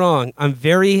get me wrong, I'm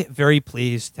very, very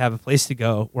pleased to have a place to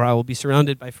go where I will be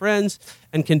surrounded by friends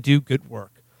and can do good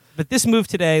work. But this move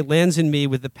today lands in me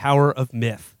with the power of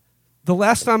myth. The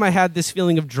last time I had this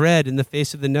feeling of dread in the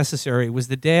face of the necessary was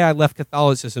the day I left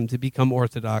Catholicism to become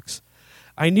Orthodox.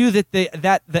 I knew that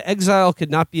the exile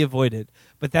could not be avoided,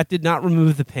 but that did not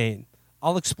remove the pain.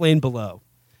 I'll explain below.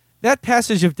 That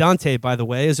passage of Dante, by the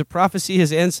way, is a prophecy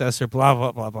his ancestor, blah,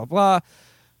 blah, blah, blah, blah.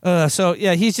 So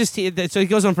he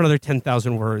goes on for another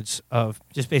 10,000 words of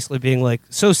just basically being like,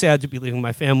 so sad to be leaving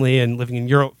my family and living in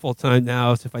Europe full time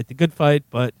now to fight the good fight.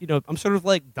 But, I'm sort of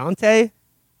like Dante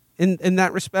in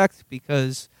that respect,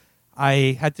 because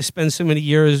I had to spend so many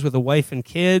years with a wife and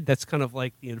kid. That's kind of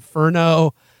like the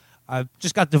inferno. I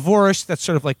just got divorced. That's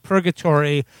sort of like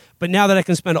purgatory. But now that I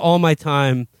can spend all my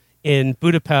time in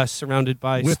Budapest surrounded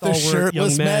by with the stalwart young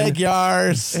shirtless men.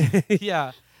 Magyars.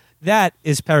 Yeah, that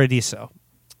is Paradiso.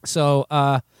 So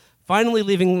finally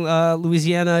leaving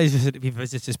Louisiana, he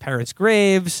visits his parents'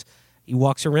 graves. He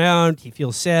walks around. He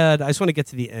feels sad. I just want to get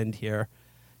to the end here.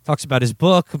 Talks about his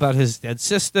book, about his dead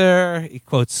sister. He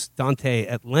quotes Dante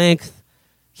at length.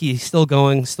 He's still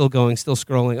going, still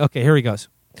scrolling. Okay, here he goes.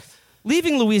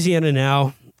 Leaving Louisiana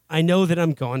now, I know that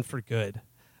I'm gone for good.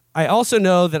 I also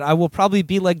know that I will probably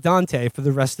be like Dante for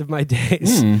the rest of my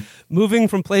days, moving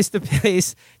from place to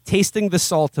place, tasting the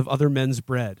salt of other men's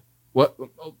bread. What?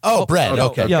 Oh, bread.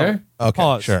 Okay. Yo, Okay,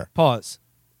 pause, sure. Pause.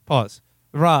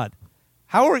 Rod,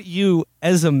 how are you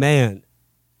as a man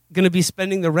going to be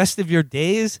spending the rest of your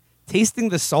days tasting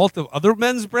the salt of other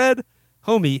men's bread?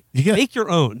 Homie, make your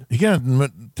own. You're going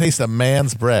to taste a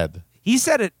man's bread. He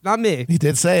said it, not me. He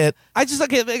did say it. I just I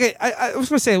was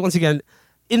going to say it once again.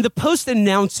 In the post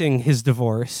announcing his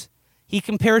divorce, he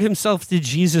compared himself to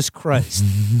Jesus Christ.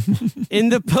 In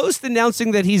the post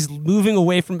announcing that he's moving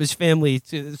away from his family,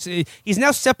 he's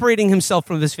now separating himself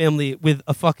from his family with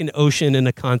a fucking ocean and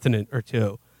a continent or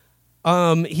two.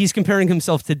 He's comparing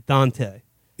himself to Dante.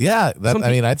 Yeah,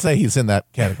 I'd say he's in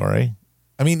that category.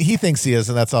 I mean, he thinks he is,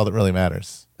 and that's all that really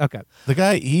matters. Okay. The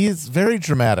guy, he's very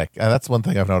dramatic. That's one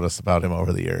thing I've noticed about him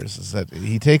over the years, is that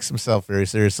he takes himself very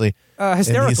seriously.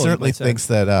 Hysterical. And he certainly thinks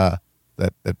that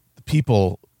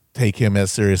people take him as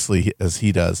seriously as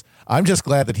he does. I'm just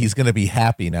glad that he's going to be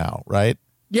happy now, right?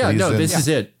 Yeah, this is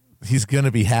it. He's going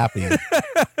to be happy.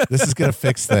 This is going to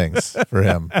fix things for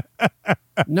him.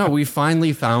 No, we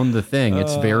finally found the thing.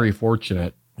 It's very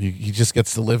fortunate. He just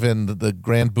gets to live in the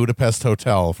Grand Budapest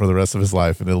Hotel for the rest of his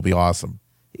life, and it'll be awesome.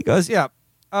 He goes, yeah.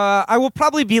 I will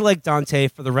probably be like Dante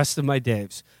for the rest of my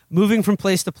days, moving from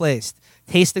place to place,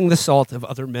 tasting the salt of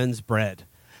other men's bread.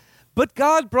 But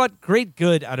God brought great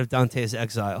good out of Dante's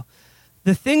exile.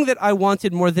 The thing that I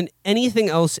wanted more than anything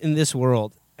else in this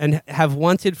world, and have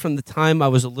wanted from the time I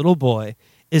was a little boy,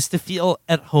 is to feel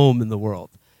at home in the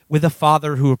world, with a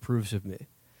father who approves of me.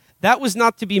 That was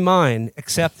not to be mine,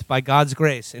 except by God's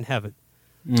grace in heaven.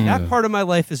 That part of my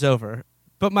life is over,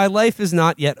 but my life is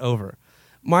not yet over.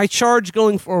 My charge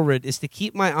going forward is to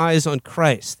keep my eyes on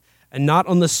Christ and not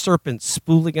on the serpent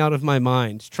spooling out of my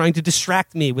mind, trying to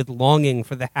distract me with longing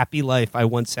for the happy life I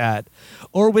once had,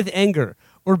 or with anger,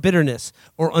 or bitterness,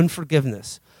 or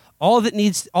unforgiveness. All of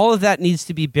that needs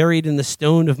to be buried in the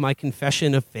stone of my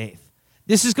confession of faith.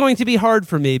 This is going to be hard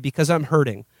for me because I'm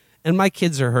hurting, and my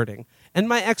kids are hurting, and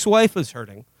my ex-wife is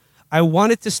hurting. I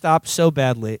want it to stop so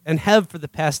badly, and have for the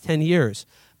past 10 years.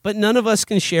 But none of us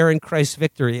can share in Christ's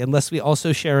victory unless we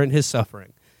also share in his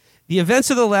suffering. The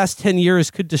events of the last 10 years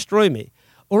could destroy me,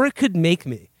 or it could make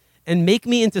me, and make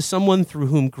me into someone through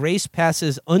whom grace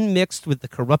passes unmixed with the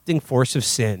corrupting force of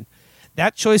sin.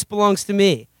 That choice belongs to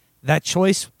me. That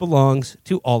choice belongs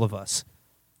to all of us.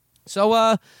 So,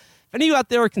 if any of you out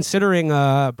there are considering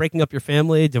breaking up your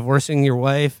family, divorcing your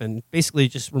wife, and basically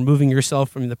just removing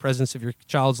yourself from the presence of your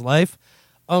child's life,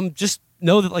 just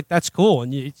know that that's cool,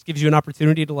 and it gives you an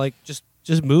opportunity to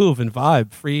just move and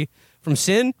vibe, free from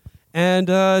sin, and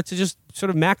to just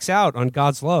sort of max out on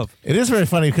God's love. It is very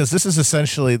funny because this is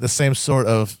essentially the same sort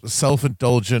of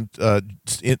self-indulgent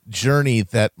journey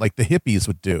that the hippies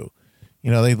would do.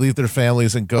 They leave their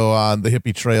families and go on the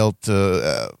hippie trail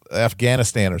to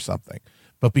Afghanistan or something.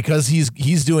 But because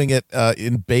he's doing it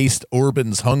in based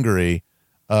Orban's Hungary,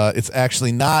 it's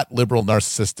actually not liberal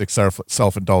narcissistic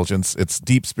self-indulgence. It's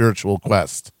deep spiritual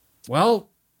quest. Well,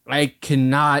 I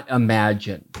cannot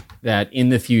imagine that in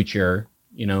the future,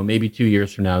 maybe 2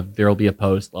 years from now, there'll be a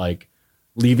post like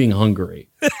leaving Hungary.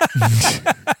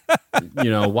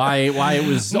 Why it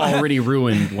was already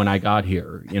ruined when I got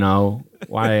here.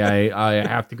 Why I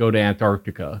have to go to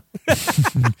Antarctica.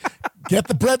 Get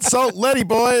the Brett Salt Letty,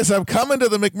 boys. I'm coming to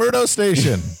the McMurdo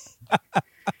station.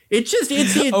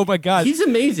 Oh my God, he's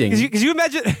amazing. Could you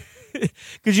imagine?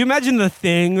 Could you imagine The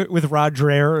Thing with Rod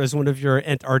Dreher as one of your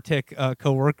Antarctic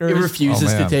coworkers? He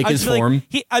refuses to take his form.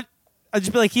 I'd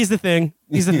just be like, he's the thing.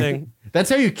 He's the thing. That's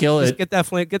how you kill it. Just get that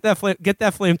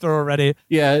flamethrower ready.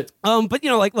 Yeah. But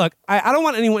look, I don't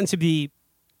want anyone to be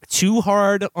too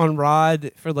hard on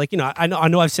Rod for I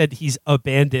know I've said he's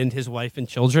abandoned his wife and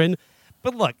children,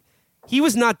 but look, he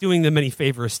was not doing them any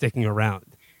favors sticking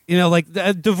around.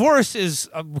 The divorce is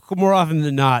more often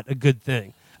than not a good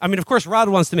thing. I mean, of course, Rod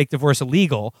wants to make divorce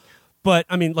illegal, but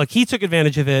I mean, look, he took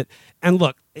advantage of it, and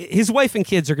look, his wife and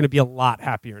kids are going to be a lot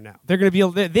happier now. They are going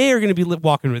to be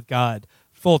walking with God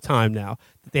full time now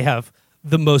that they have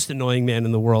the most annoying man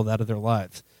in the world out of their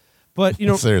lives. But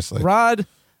seriously, Rod,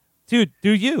 dude,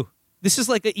 do you? This is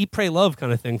like a eat, pray, love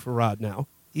kind of thing for Rod now.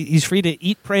 He's free to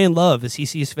eat, pray, and love as he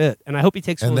sees fit, and I hope he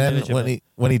takes full advantage of it.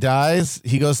 When he dies,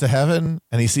 he goes to heaven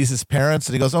and he sees his parents,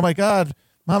 and he goes, "Oh my God,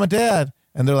 Mom and Dad."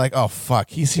 And they're like, "Oh, fuck,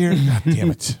 he's here? God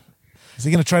damn it. Is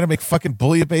he going to try to make fucking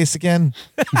bouillabaisse again?"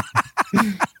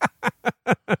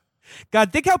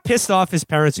 God, think how pissed off his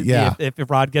parents would be if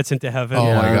Rod gets into heaven.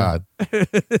 Oh, my God.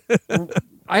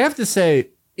 I have to say,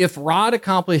 if Rod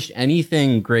accomplished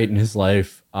anything great in his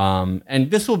life,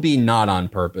 and this will be not on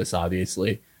purpose,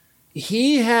 obviously,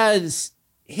 he has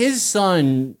his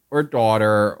son or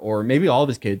daughter, or maybe all of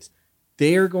his kids,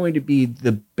 they are going to be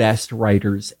the best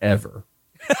writers ever.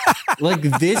 Like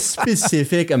this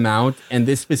specific amount and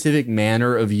this specific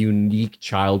manner of unique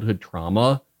childhood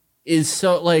trauma is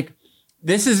so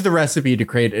this is the recipe to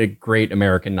create a great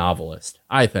American novelist,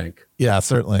 I think. Yeah,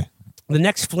 certainly. The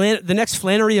next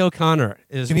Flannery O'Connor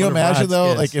is. Can you imagine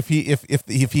though, kids. like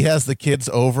if he has the kids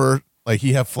over, like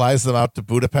he flies them out to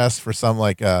Budapest for some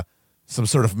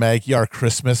sort of Magyar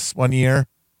Christmas one year.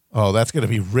 Oh, that's going to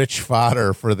be rich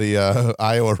fodder for the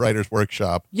Iowa Writers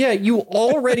Workshop. Yeah, you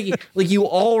already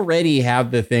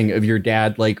have the thing of your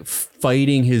dad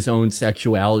fighting his own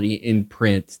sexuality in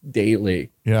print daily.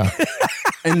 Yeah.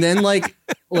 And then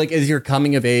as you're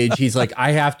coming of age, he's like,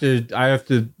 I have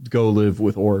to go live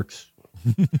with orcs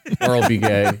or I'll be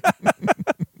gay.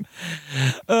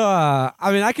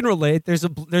 I mean, I can relate. There's a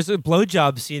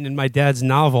blowjob scene in my dad's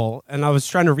novel, and I was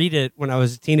trying to read it when I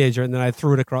was a teenager, and then I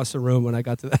threw it across the room when I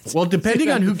got to that. Well,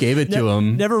 depending on who gave it to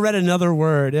him. Never read another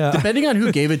word, yeah. Depending on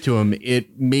who gave it to him,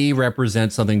 it may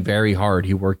represent something very hard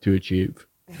he worked to achieve.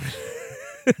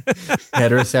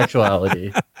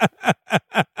 Heterosexuality.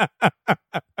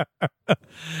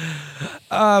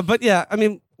 But yeah, I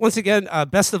mean, once again,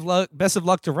 best of luck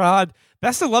to Rod.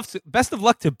 Best of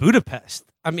luck to Budapest.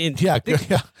 I mean, think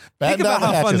about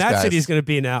how fun that city is going to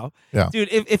be now, dude.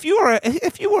 If you are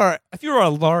a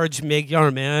large Magyar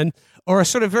man, or a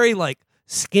sort of very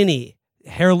skinny,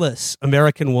 hairless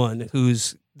American one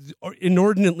who's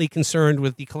inordinately concerned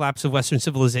with the collapse of Western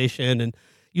civilization, and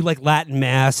you like Latin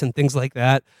mass and things like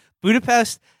that,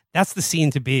 Budapest, that's the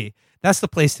scene to be. That's the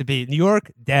place to be. New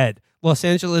York, dead. Los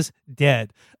Angeles,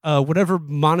 dead. Whatever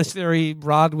monastery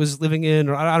Rod was living in,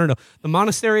 or I don't know. The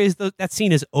monastery that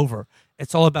scene is over.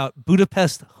 It's all about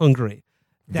Budapest, Hungary.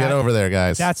 Get over there,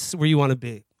 guys. That's where you want to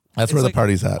be. That's where the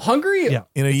party's at. Hungary? Yeah.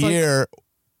 In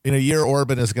a year,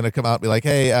 Orban is going to come out and be like,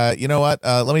 "Hey, you know what?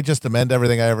 Let me just amend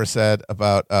everything I ever said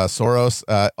about Soros.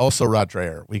 Also, Rod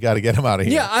Dreher. We got to get him out of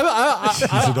here. Yeah,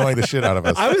 he's annoying the shit out of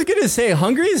us." I was going to say,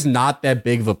 Hungary is not that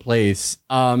big of a place.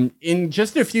 In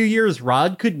just a few years,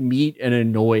 Rod could meet and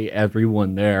annoy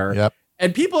everyone there. Yep.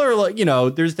 And people are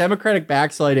there's Democratic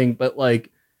backsliding, but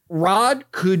Rod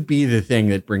could be the thing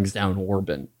that brings down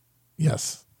Orban.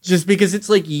 Yes. Just because it's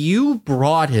you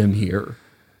brought him here.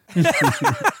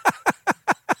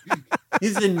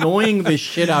 He's annoying the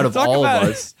shit out of all of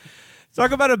us.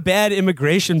 Talk about a bad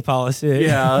immigration policy.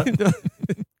 Yeah.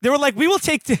 They were like, we will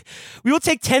take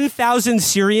 10,000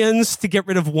 Syrians to get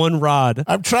rid of one Rod.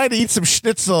 I'm trying to eat some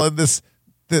schnitzel, and this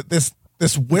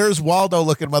Where's Waldo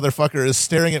looking motherfucker is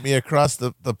staring at me across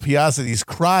the piazza. He's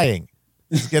crying.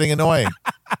 It's getting annoying.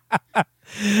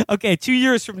 Okay, 2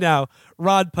 years from now,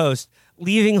 Rod post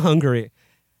leaving Hungary.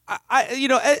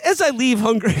 As I leave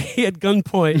Hungary at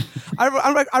gunpoint,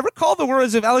 I recall the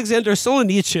words of Alexander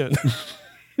Solzhenitsyn.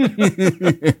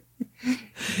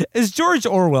 As George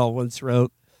Orwell once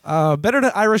wrote, better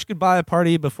to Irish goodbye a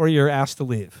party before you're asked to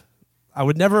leave. I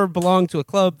would never belong to a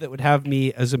club that would have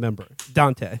me as a member.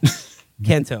 Dante.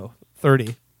 Canto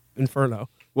 30. Inferno.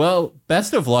 Well,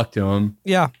 best of luck to him.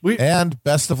 Yeah. And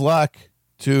best of luck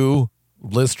to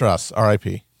Liz Truss,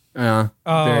 R.I.P. Oh,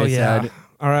 Very yeah. sad.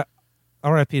 All right.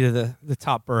 R.I.P. to the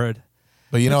top bird.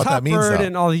 But you know what that means, Top bird though?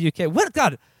 in all the UK. What,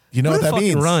 God. You know what a that fucking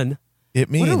means? Run. It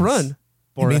means What a run, It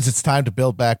Boris. means it's time to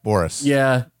build back Boris.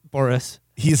 Yeah. Boris.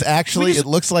 He's actually. We just- It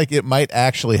looks like it might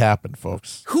actually happen,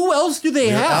 folks. Who else do they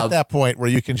We're at have? that point where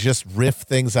you can just riff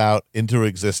things out into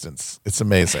existence. It's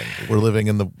amazing. We're living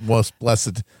in the most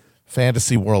blessed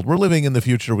fantasy world. We're living in the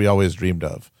future we always dreamed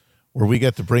of, where we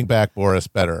get to bring back Boris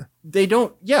better. They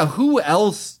don't. Yeah. Who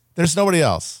else? There's nobody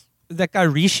else. That guy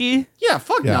Rishi? Yeah.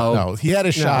 Fuck Yeah, no. no, he had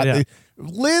a shot. yeah.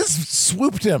 Liz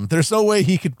swooped him. There's no way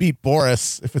he could beat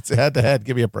Boris if it's head to head.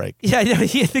 Give me a break. Yeah,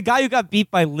 the guy who got beat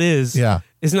by Liz Yeah.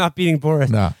 is not beating Boris.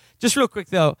 No. Just real quick,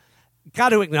 though, got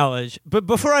to acknowledge, but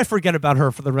before I forget about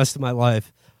her for the rest of my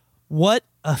life, what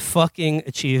a fucking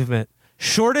achievement.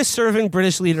 Shortest serving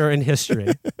British leader in history.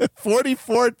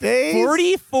 44 days.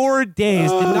 44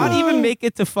 days. Did not even make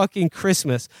it to fucking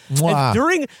Christmas. Mwah.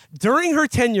 And during her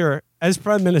tenure as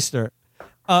prime minister,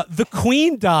 the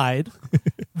Queen died,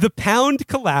 the pound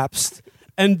collapsed,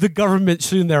 and the government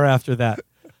soon thereafter that.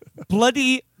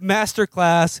 Bloody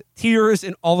masterclass, tears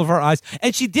in all of our eyes.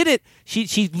 And she did it.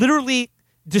 She literally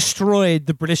destroyed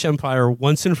the British Empire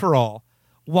once and for all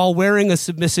while wearing a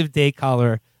submissive day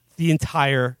collar the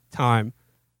entire time.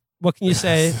 What can you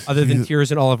say other than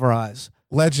tears in all of our eyes?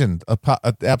 Legend, a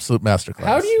absolute masterclass.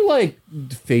 How do you like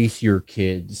face your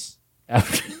kids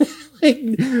after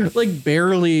like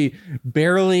barely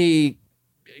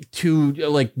to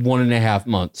like 1.5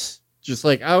 months? Just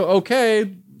like, oh,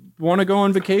 okay, want to go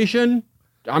on vacation?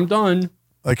 I'm done.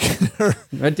 Like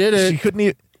I did it. she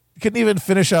couldn't even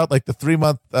finish out like the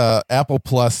 3-month Apple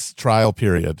Plus trial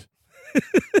period.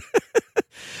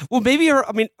 Well, maybe her,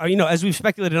 I mean, as we've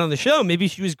speculated on the show, maybe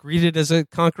she was greeted as a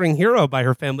conquering hero by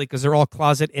her family because they're all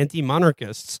closet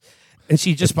anti-monarchists. And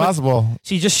she just It's possible.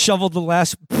 She just shoveled the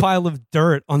last pile of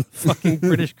dirt on the fucking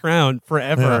British crown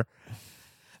forever.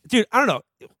 Dude, I don't know.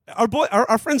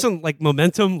 Our friends on like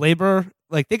Momentum, Labor,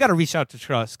 like they got to reach out to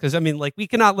Truss because I mean, like we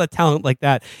cannot let talent like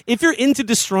that. If you're into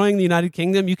destroying the United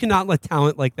Kingdom, you cannot let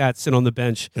talent like that sit on the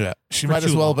bench. Yeah, she For might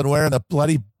as too well long. have been wearing a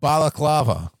bloody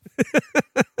balaclava.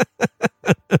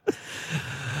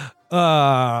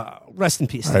 Rest in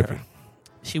peace, R.I.P. Sarah.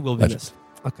 She will be Legend. missed.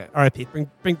 Okay, R.I.P. Bring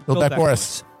Build back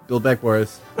Boris. Build back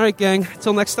Boris. All right, gang.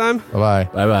 Until next time. Bye bye.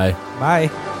 Bye bye.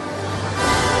 Bye.